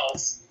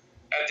 12th,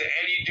 at the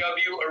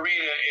NEW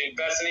Arena in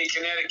Bethany,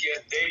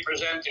 Connecticut. They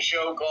present a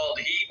show called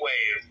Heat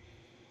Wave.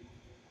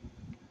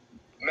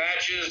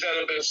 Matches that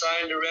have been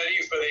signed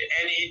already for the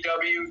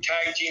NEW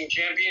Tag Team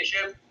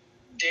Championship.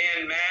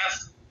 Dan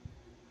Math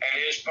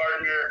and his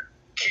partner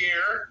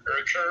Kerr,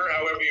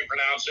 however you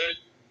pronounce it,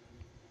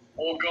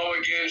 will go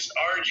against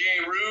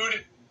RJ Rude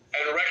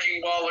and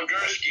Wrecking Ball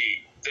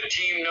Legursky, the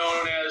team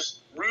known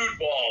as Rude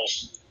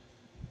Balls.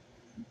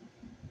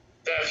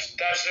 That's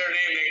their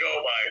name they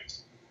go by.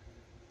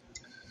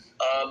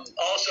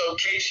 Also,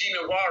 Casey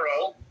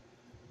Navarro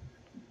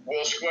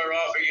will square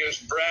off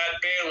against Brad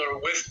Baylor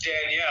with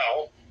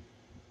Danielle.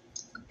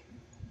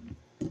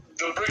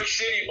 The Brick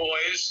City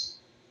Boys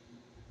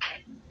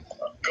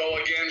go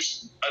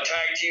against a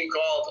tag team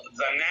called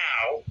The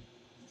Now.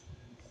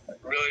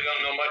 Really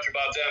don't know much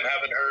about them.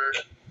 Haven't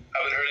heard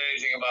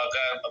anything about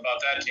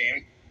that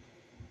team.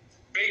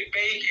 Big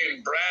Bake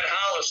and Brad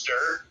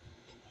Hollister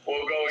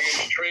will go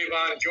against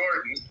Trayvon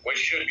Jordan, which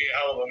should be a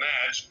hell of a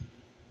match.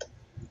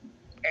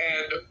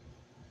 And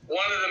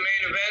one of the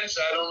main events,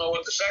 I don't know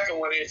what the second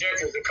one is yet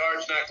because the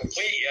card's not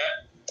complete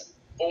yet,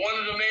 but one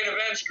of the main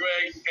events,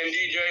 Greg and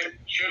DJ,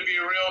 should be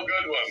a real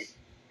good one.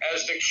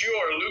 As The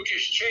Cure,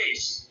 Lucas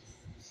Chase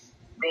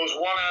goes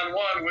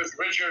one-on-one with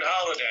Richard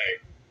Holiday.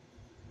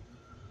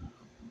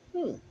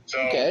 So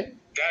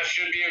that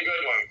should be a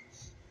good one.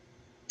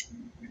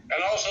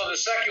 And also the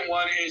second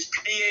one is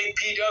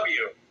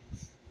PAPW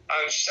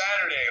on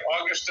Saturday,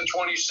 August the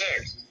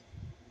 26th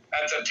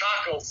at the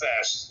Taco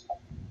Fest.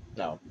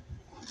 No.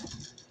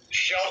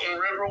 Shelton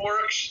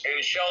Riverworks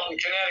in Shelton,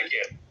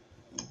 Connecticut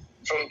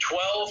from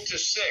 12 to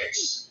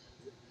 6.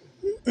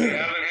 They haven't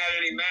had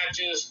any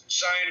matches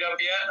signed up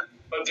yet,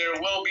 but there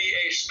will be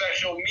a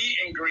special meet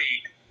and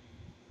greet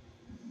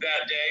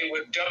that day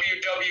with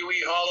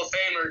WWE Hall of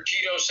Famer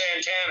Tito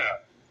Santana.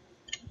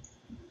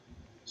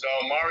 So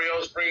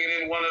Mario's bringing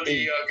in one of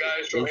the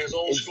guys from his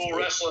old school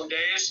wrestling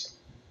days.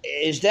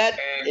 Is that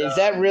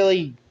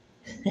really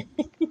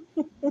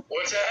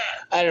What's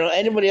that? I don't know.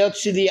 Anybody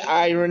else see the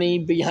irony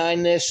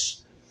behind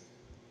this?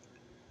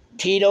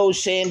 Tito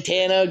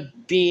Santana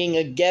being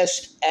a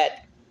guest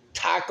at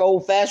Taco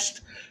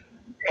Fest?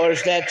 Or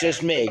is that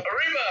just me? Arriba!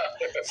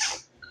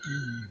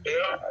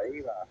 Yep.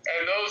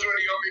 And those were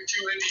the only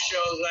two indie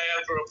shows I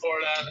have to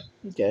report on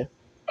Okay.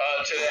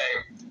 today.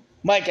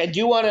 Mike, I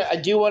do want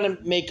to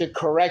make a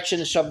correction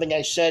to something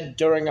I said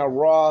during a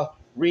Raw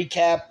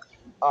recap.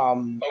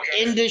 Okay.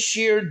 Indus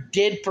Shear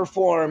did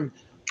perform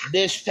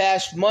this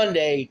past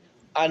Monday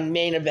on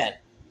Main Event,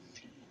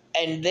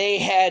 and they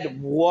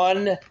had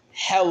one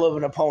hell of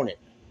an opponent.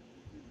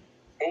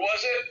 Who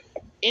was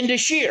it?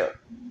 Indus Shear.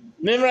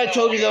 Remember I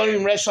told you they don't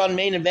even wrestle on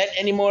Main Event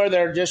anymore?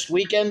 They're just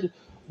weekend.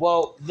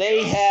 Well,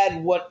 they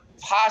had what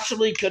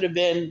possibly could have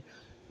been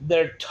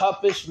their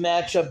toughest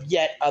matchup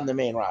yet on the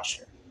main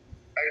roster.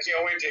 I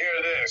can't wait to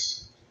hear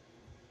this.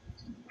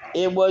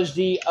 It was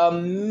the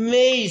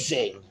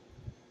amazing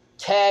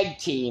tag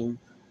team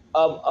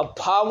of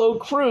Apollo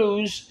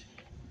Crews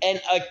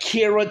and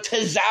Akira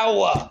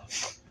Tozawa.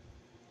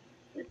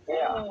 Yeah.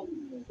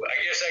 I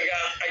guess I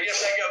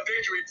got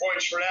victory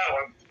points for that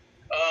one.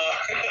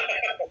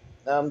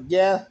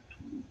 Yeah.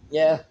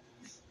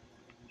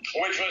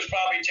 Which was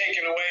probably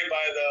taken away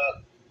by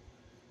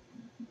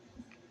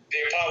the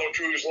Apollo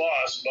Crews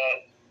loss, but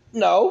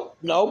No,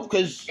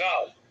 because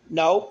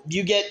no,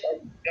 you get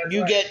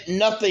right.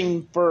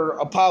 nothing for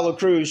Apollo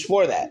Crews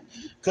for that,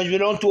 because we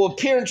don't do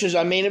appearances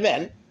on Main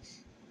Event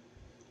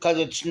because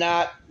it's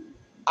not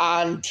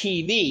on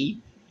TV,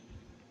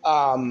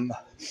 and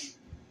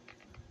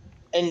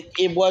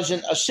it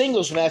wasn't a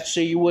singles match, so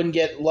you wouldn't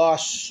get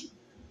loss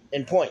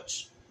in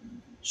points.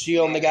 So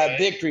you only got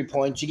victory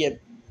points. You get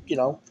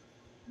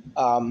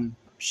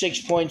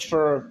 6 points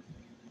for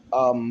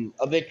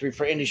a victory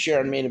for Indus Shear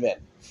on Main Event.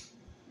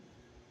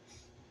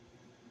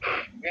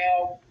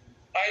 Now,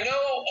 I know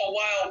a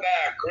while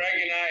back,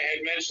 Greg and I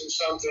had mentioned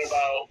something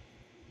about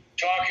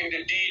talking to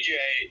DJ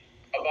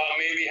about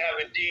maybe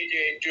having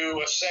DJ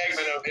do a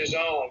segment of his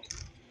own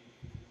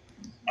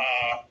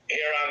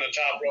here on the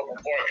Top Rope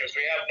Report, because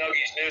we have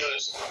Nuggies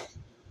News.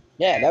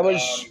 Yeah, that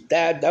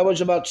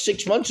was about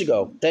 6 months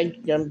ago.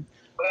 I'm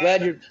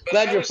glad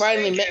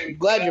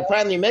you're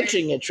finally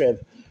mentioning it, Trev.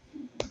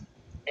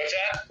 What's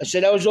that? I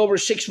said that was over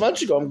 6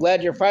 months ago. I'm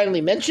glad you're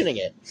finally mentioning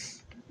it.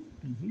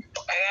 And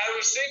I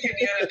was thinking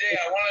the other day,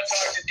 I want to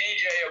talk to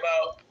DJ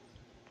about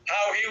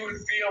how he would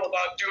feel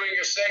about doing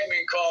a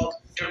segment called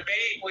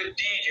Debate with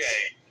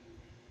DJ.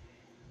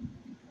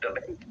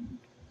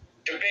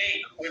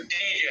 Debate with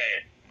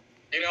DJ.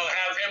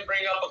 Have him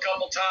bring up a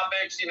couple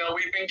topics.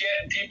 We've been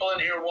getting people in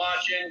here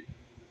watching.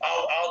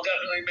 I'll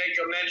definitely make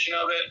a mention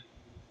of it.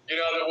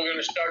 That we're going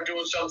to start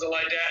doing something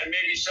like that, and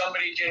maybe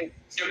somebody can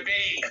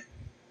debate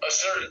a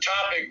certain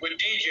topic with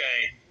DJ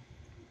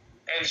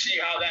and see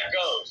how that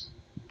goes.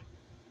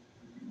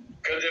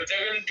 Because if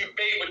they're going to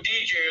debate with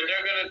DJ or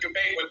they're going to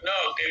debate with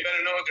Nug, they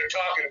better know what they're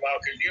talking about,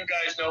 because you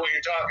guys know what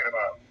you're talking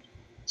about.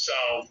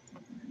 So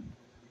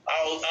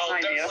I'll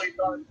definitely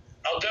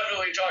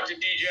talk to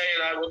DJ,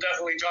 and I will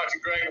definitely talk to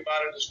Greg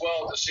about it as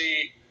well to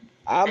see.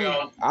 I'm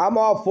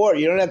all for it.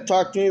 You don't have to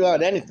talk to me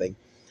about anything.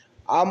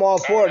 I'm all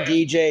for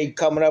DJ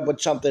coming up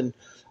with something,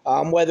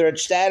 whether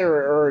it's that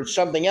or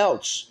something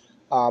else.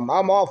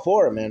 I'm all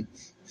for it, man.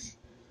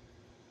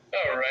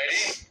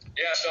 Alrighty.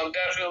 Yes, I'm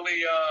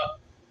definitely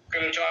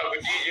going to talk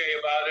with DJ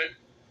about it.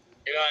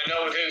 I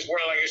know with his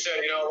work, like I said,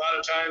 a lot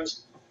of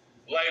times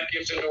life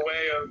gets in the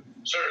way of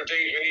certain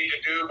things we need to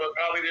do, but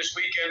probably this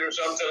weekend or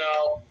something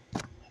I'll,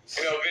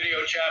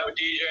 video chat with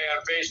DJ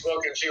on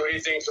Facebook and see what he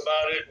thinks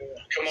about it and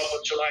come up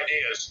with some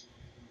ideas.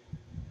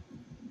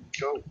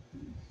 Cool.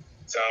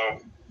 So,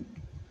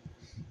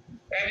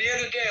 and the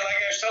other day, like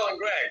I was telling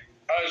Greg,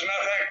 as a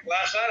matter of fact,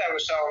 last night I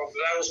was telling him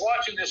that I was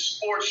watching this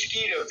Sports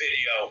Skeeta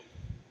video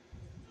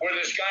where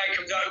this guy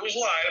comes out. It was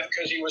live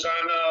because he was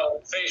on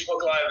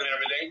Facebook Live and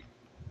everything.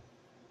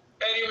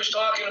 And he was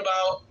talking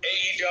about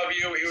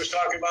AEW. He was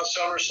talking about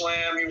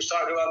SummerSlam. He was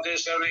talking about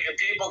this and everything. And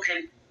people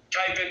can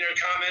type in their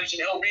comments,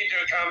 and he'll read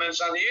their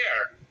comments on the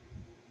air.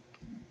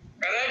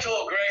 And I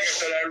told Greg, I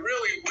said, I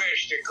really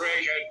wish that Greg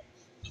had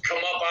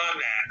come up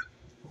on that,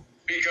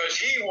 because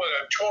he would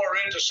have tore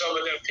into some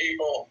of them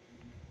people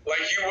like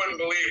you wouldn't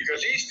believe,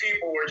 because these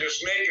people were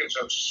just making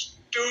some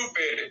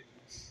stupid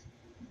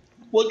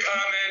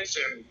comments.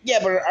 And yeah,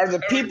 but are the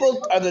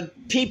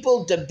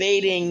people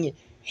debating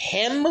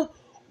him,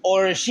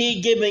 or is he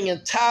giving a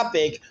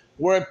topic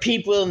where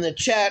people in the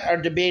chat are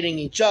debating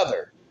each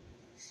other?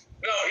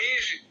 No,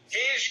 he's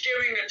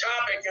giving the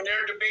topic and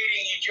they're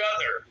debating each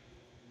other.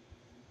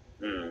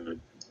 Mm-hmm.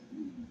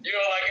 Like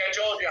I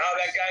told you, how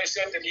that guy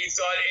said that he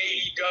thought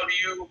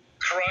AEW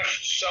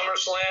crushed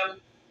SummerSlam.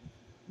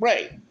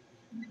 Right.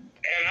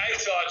 And I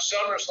thought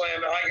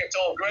SummerSlam, like I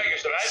told Greg, I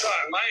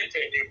thought, in my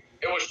opinion,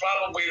 it was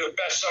probably the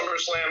best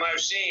SummerSlam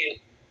I've seen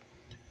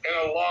in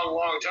a long,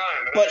 long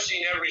time. And I've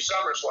seen every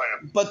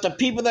SummerSlam. But the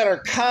people that are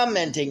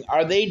commenting,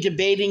 are they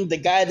debating the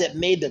guy that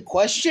made the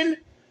question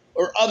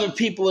or other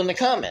people in the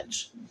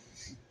comments?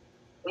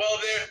 Well,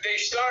 they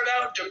start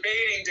out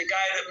debating the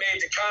guy that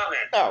made the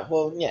comment. Oh,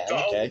 well, yeah, the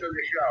okay. host of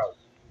the show.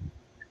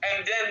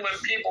 And then when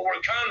people were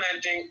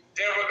commenting,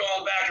 they were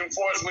going back and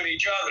forth with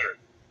each other.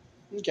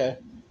 Okay.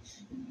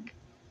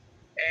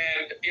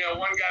 And,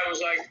 one guy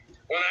was like,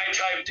 when I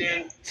typed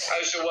in,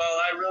 I said,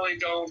 well, I really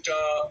don't,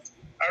 now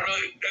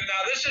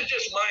this is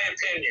just my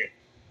opinion.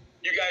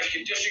 You guys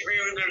can disagree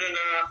with it or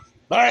not.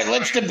 All right,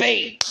 let's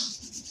debate.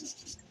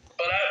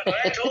 But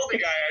I told the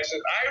guy, I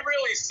said, I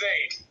really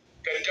think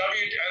that and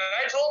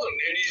I told him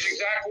in these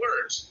exact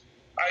words,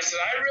 I said,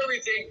 I really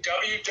think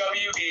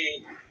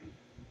WWE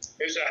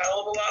is a hell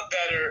of a lot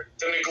better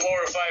than the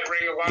glorified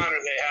Ring of Honor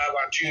they have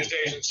on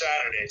Tuesdays and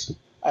Saturdays.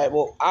 All right,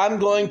 well, I'm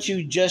going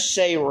to just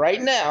say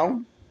right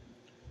now,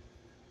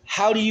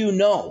 how do you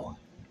know?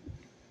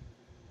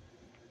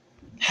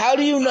 How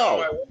do you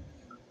know?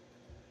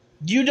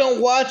 You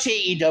don't watch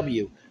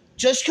AEW.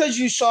 Just because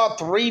you saw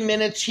 3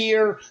 minutes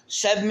here,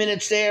 7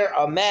 minutes there,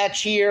 a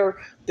match here,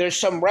 there's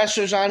some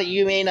wrestlers on it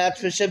you may not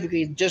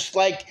specifically just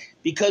like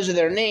because of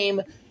their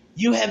name,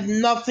 you have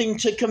nothing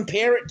to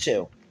compare it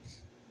to.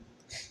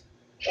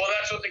 Well,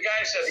 that's what the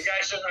guy said. The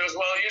guy said,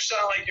 well, you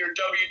sound like you're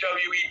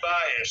WWE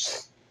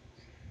biased.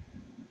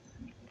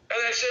 And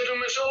I said to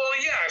him, well,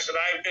 yeah. I said,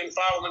 I've been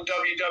following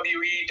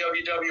WWE,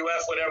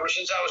 WWF, whatever,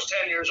 since I was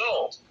 10 years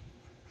old.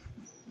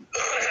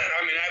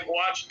 I mean, I've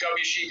watched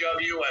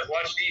WCW, I've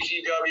watched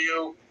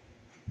ECW,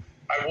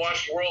 I've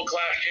watched World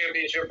Class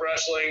Championship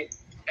Wrestling,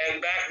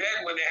 and back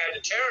then when they had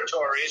the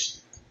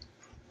territories,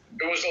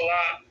 it was a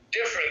lot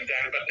different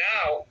then. But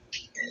now,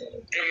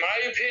 in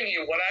my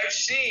opinion, what I've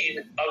seen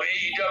of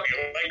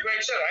AEW, like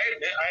Greg said, I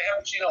admit I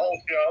haven't seen a whole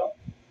show.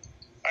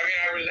 I mean,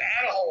 I was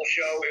at a whole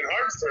show in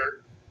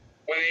Hartford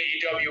when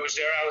AEW was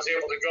there. I was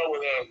able to go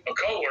with a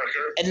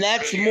coworker, and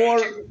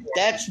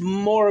that's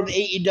more of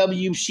AEW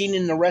you've seen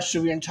in the rest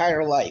of your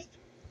entire life.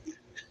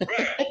 Right.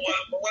 But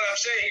what I'm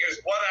saying is,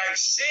 what I've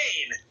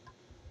seen,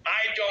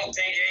 I don't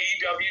think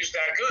AEW is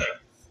that good.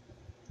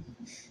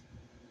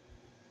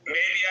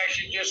 Maybe I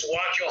should just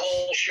watch a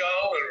whole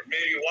show, or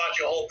maybe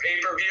watch a whole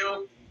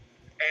pay-per-view,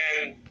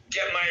 and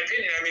get my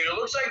opinion. I mean, it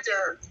looks like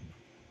they're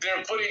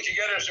putting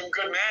together some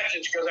good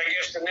matches, because I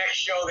guess the next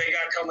show they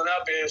got coming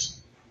up is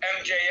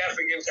MJF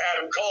against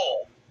Adam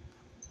Cole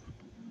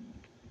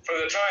for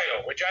the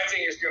title, which I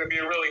think is going to be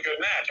a really good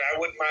match. I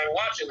wouldn't mind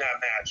watching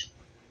that match.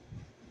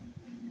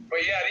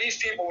 But yeah, these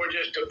people were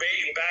just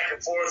debating back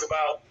and forth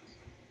about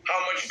how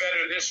much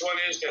better this one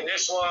is than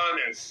this one,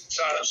 and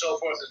so on and so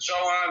forth and so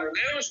on, and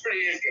it was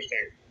pretty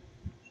interesting.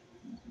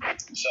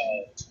 So,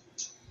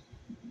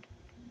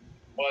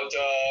 but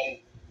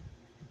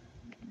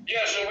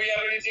yeah, so we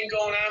have anything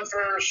going on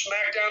for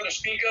SmackDown to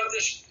speak of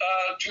this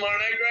tomorrow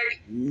night, Greg?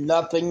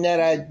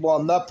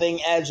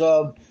 Nothing as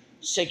of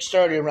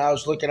 6:30 when I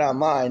was looking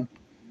online.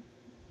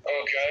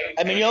 Okay.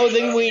 I mean, the only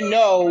thing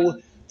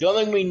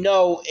we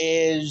know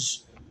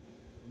is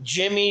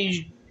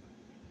Jimmy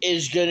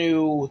is going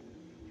to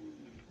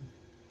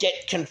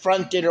get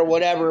confronted or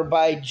whatever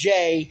by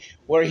Jay,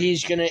 where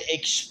he's going to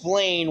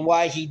explain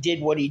why he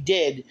did what he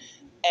did,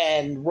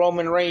 and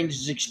Roman Reigns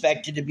is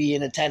expected to be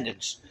in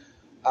attendance.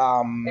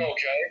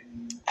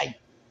 Okay.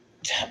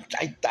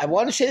 I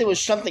want to say there was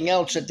something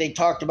else that they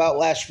talked about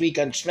last week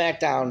on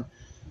SmackDown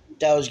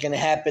that was going to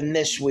happen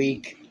this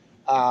week.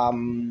 But I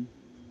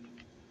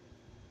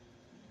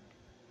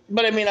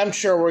mean, I'm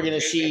sure we're going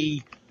to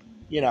see,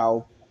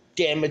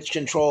 Damage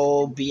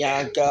Control,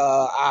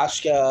 Bianca,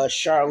 Asuka,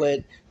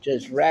 Charlotte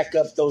just rack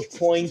up those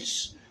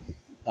points.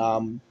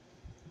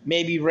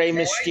 Maybe Rey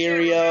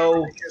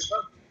Mysterio.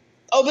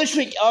 Oh, this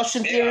week,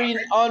 Austin Theory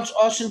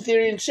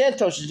and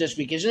Santos is this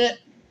week, isn't it?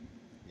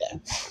 Yeah.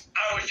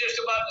 I was just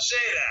about to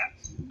say that.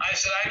 I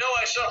said, I know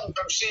I suffer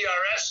from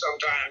CRS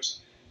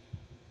sometimes,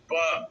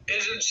 but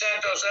isn't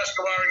Santos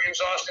Escobar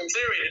against Austin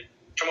Theory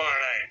tomorrow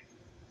night?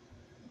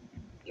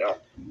 Yeah.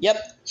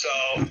 Yep. So,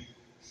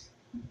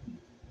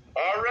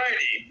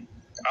 alrighty.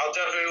 I'll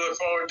definitely look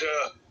forward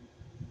to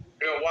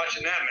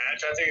watching that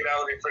match. I think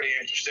that'll be pretty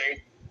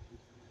interesting.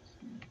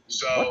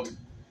 So, all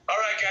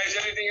right, guys.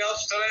 Anything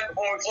else tonight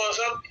before we close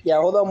up? Yeah,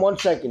 hold on 1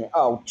 second.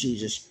 Oh,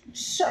 Jesus.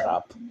 Shut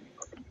up.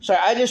 Sorry,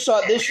 I just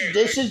saw this.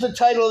 This is the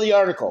title of the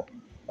article,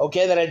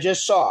 okay, that I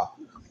just saw.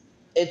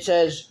 It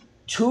says,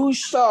 2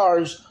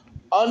 stars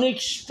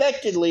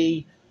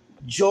unexpectedly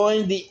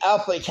joined the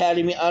Alpha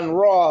Academy on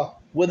Raw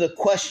with a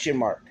question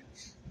mark.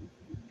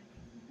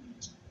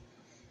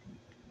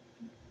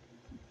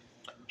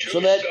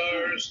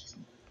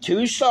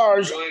 Two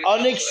stars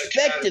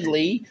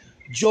unexpectedly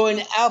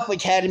joined Alpha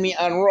Academy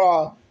on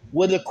Raw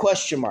with a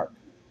question mark.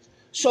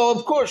 So,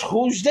 of course,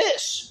 who's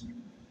this?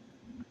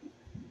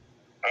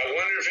 I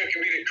wonder if it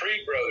can be the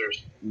Creed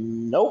brothers.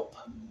 Nope.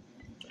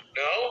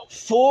 No?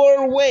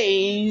 4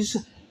 ways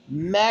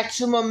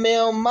Maximum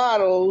Male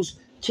Models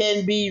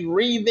can be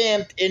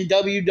revamped in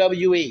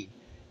WWE.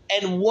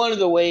 And one of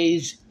the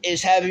ways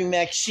is having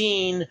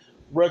Maxine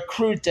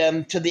recruit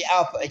them to the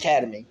Alpha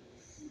Academy.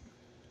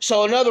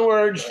 So, in other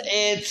words,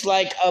 it's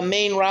like a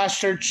main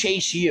roster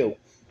Chase U.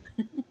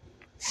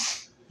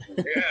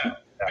 Yeah,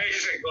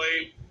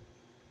 basically.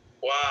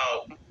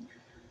 Wow.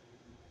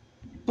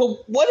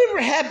 But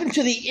whatever happened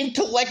to the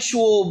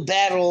intellectual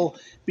battle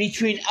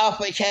between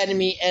Alpha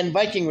Academy and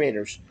Viking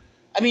Raiders?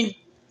 I mean,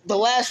 the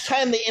last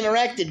time they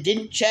interacted,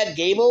 didn't Chad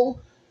Gable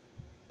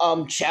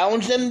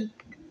challenge them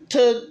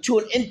to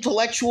an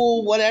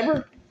intellectual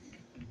whatever?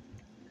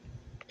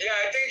 Yeah,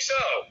 I think so.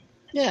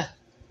 Yeah.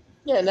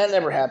 Yeah, and that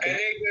never happened. And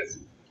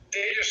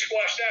they just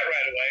squashed that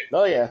right away.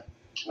 Oh, yeah.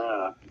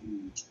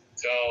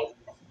 So,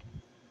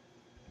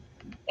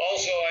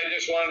 also, I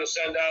just wanted to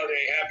send out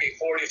a happy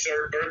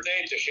 43rd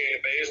birthday to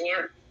Shayna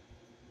Baszler.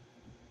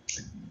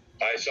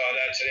 I saw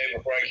that today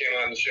before I came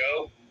on the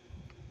show.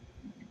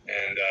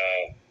 And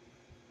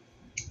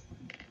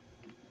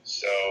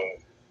so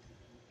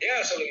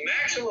the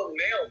maximum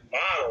male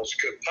models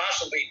could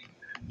possibly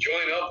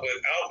join up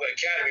with Alpha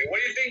Academy. What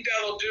do you think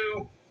that'll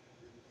do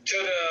to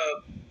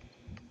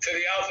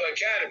the Alpha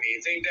Academy?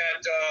 You think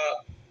that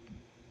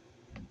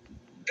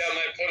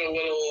might put a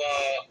little...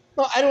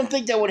 No, I don't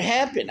think that would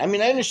happen. I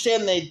mean, I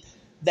understand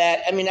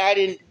that. I mean, I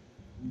didn't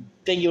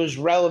think it was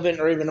relevant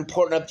or even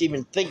important enough to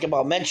even think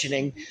about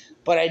mentioning,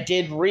 but I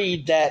did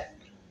read that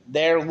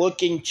they're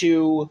looking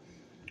to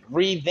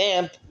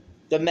revamp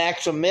the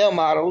maximum male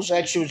models.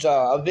 Actually, it was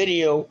a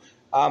video,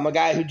 a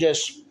guy who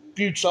just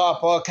spouts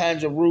off all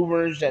kinds of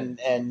rumors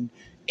and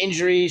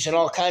injuries and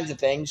all kinds of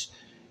things.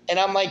 And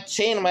I'm like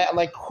saying to I'm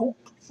like, who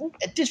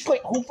at this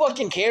point, who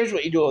fucking cares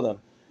what you do with them?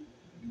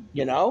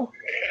 You know?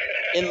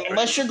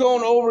 Unless you're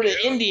going over to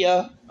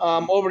India,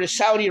 over to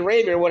Saudi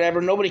Arabia or whatever,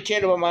 nobody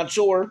cared about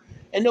Mansoor,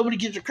 and nobody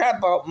gives a crap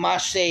about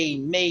Massey,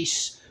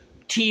 Mace,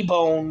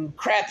 T-Bone,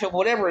 Craphead,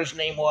 whatever his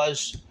name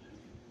was.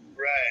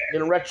 Right.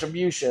 In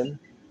Retribution.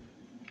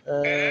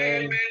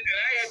 And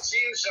I had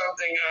seen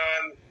something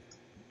on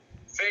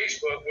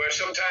Facebook where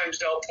sometimes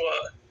they'll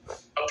put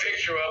a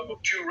picture up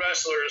of two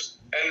wrestlers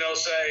and they'll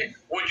say,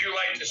 would you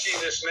like to see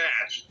this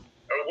match?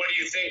 Or what do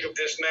you think of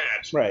this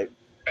match? Right.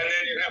 And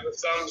then you have a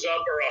thumbs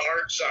up or a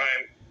heart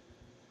sign.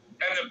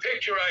 And the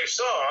picture I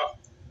saw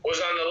was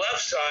on the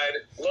left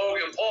side,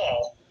 Logan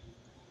Paul.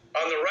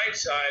 On the right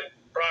side,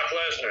 Brock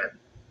Lesnar.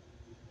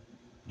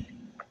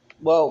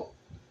 Well,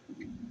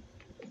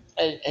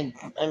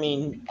 I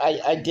mean,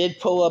 I did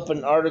pull up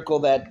an article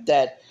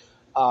that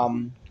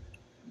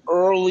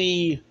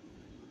early,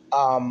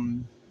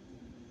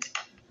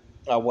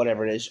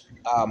 whatever it is,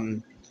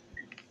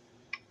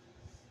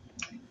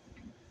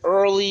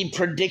 early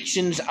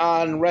predictions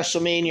on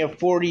WrestleMania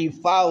 40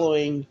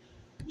 following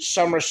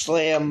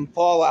SummerSlam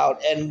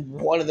Fallout, and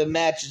one of the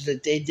matches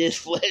that they did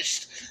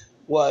list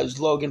was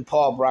Logan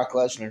Paul, Brock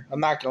Lesnar. I'm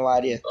not going to lie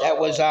to you. That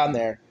was on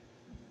there.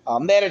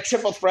 They had a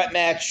triple threat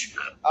match.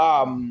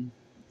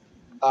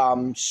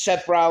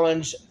 Seth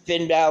Rollins,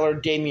 Finn Balor,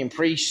 Damian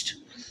Priest.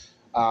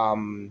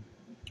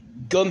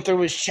 Gunther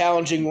was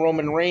challenging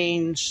Roman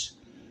Reigns.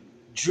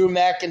 Drew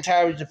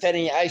McIntyre was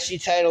defending the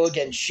IC title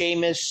against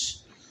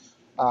Sheamus.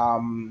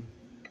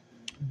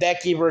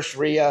 Becky versus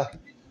Rhea.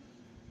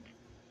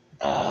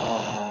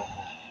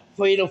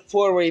 Fatal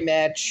four-way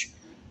match.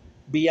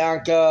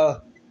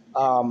 Bianca.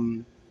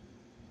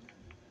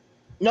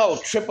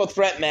 Triple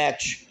threat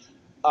match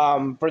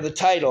for the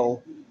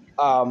title.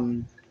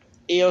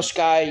 Io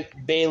Sky,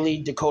 Bayley,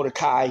 Dakota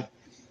Kai.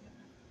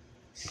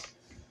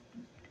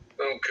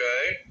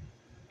 Okay.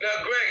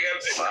 Now, Greg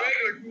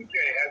or DJ,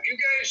 have you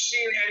guys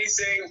seen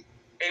anything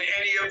in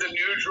any of the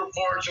news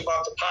reports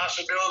about the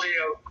possibility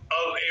of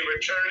a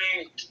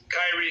returning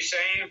Kairi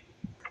Sane?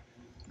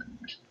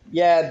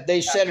 Yeah,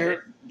 they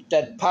said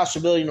that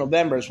possibility in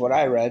November is what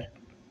I read.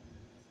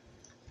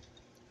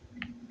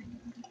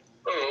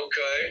 Oh,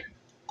 okay.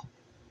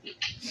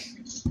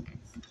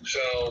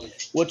 So,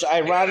 which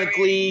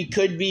ironically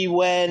could be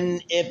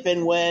if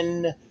and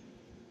when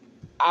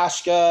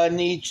Asuka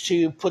needs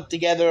to put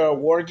together a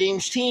War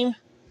Games team.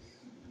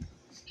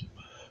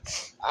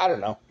 I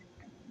don't know.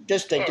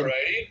 Just thinking.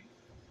 Alrighty.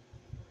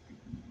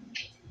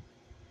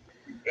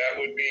 That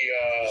would be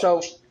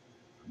so.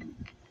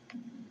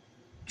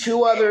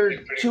 Two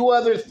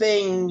other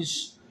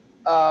things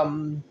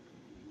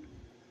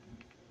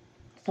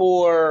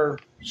for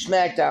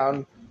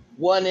SmackDown.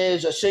 One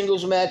is a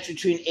singles match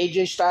between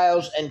AJ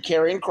Styles and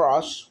Karrion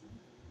Kross.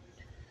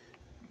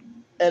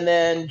 And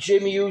then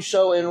Jimmy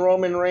Uso and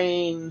Roman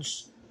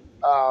Reigns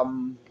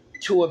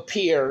to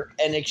appear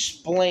and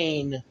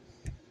explain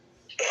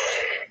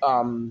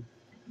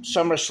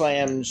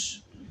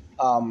SummerSlam's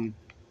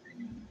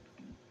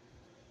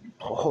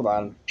hold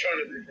on.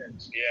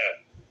 tournaments.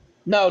 Yeah.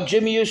 No,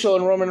 Jimmy Uso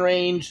and Roman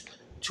Reigns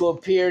to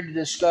appear to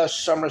discuss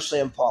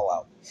SummerSlam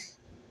Fallout.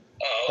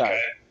 Oh, okay.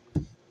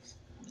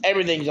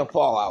 Everything's a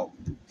Fallout.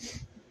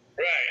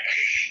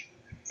 Right.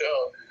 So,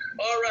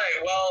 all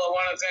right. Well, I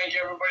want to thank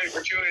everybody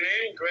for tuning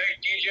in. Greg,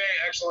 DJ,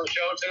 excellent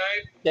show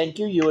tonight. Thank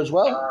you. You as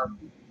well.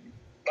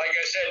 Like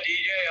I said,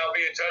 DJ, I'll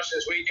be in touch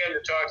this weekend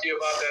to talk to you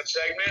about that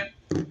segment.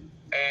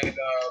 And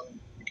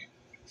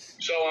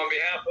so on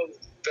behalf of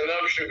the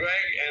Nugster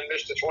Greg and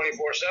Mr.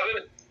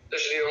 24/7,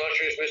 this is the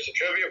illustrious Mr.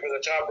 Trivia for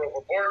the Top Rope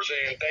Report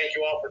saying thank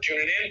you all for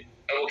tuning in,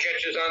 and we'll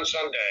catch you on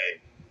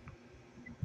Sunday.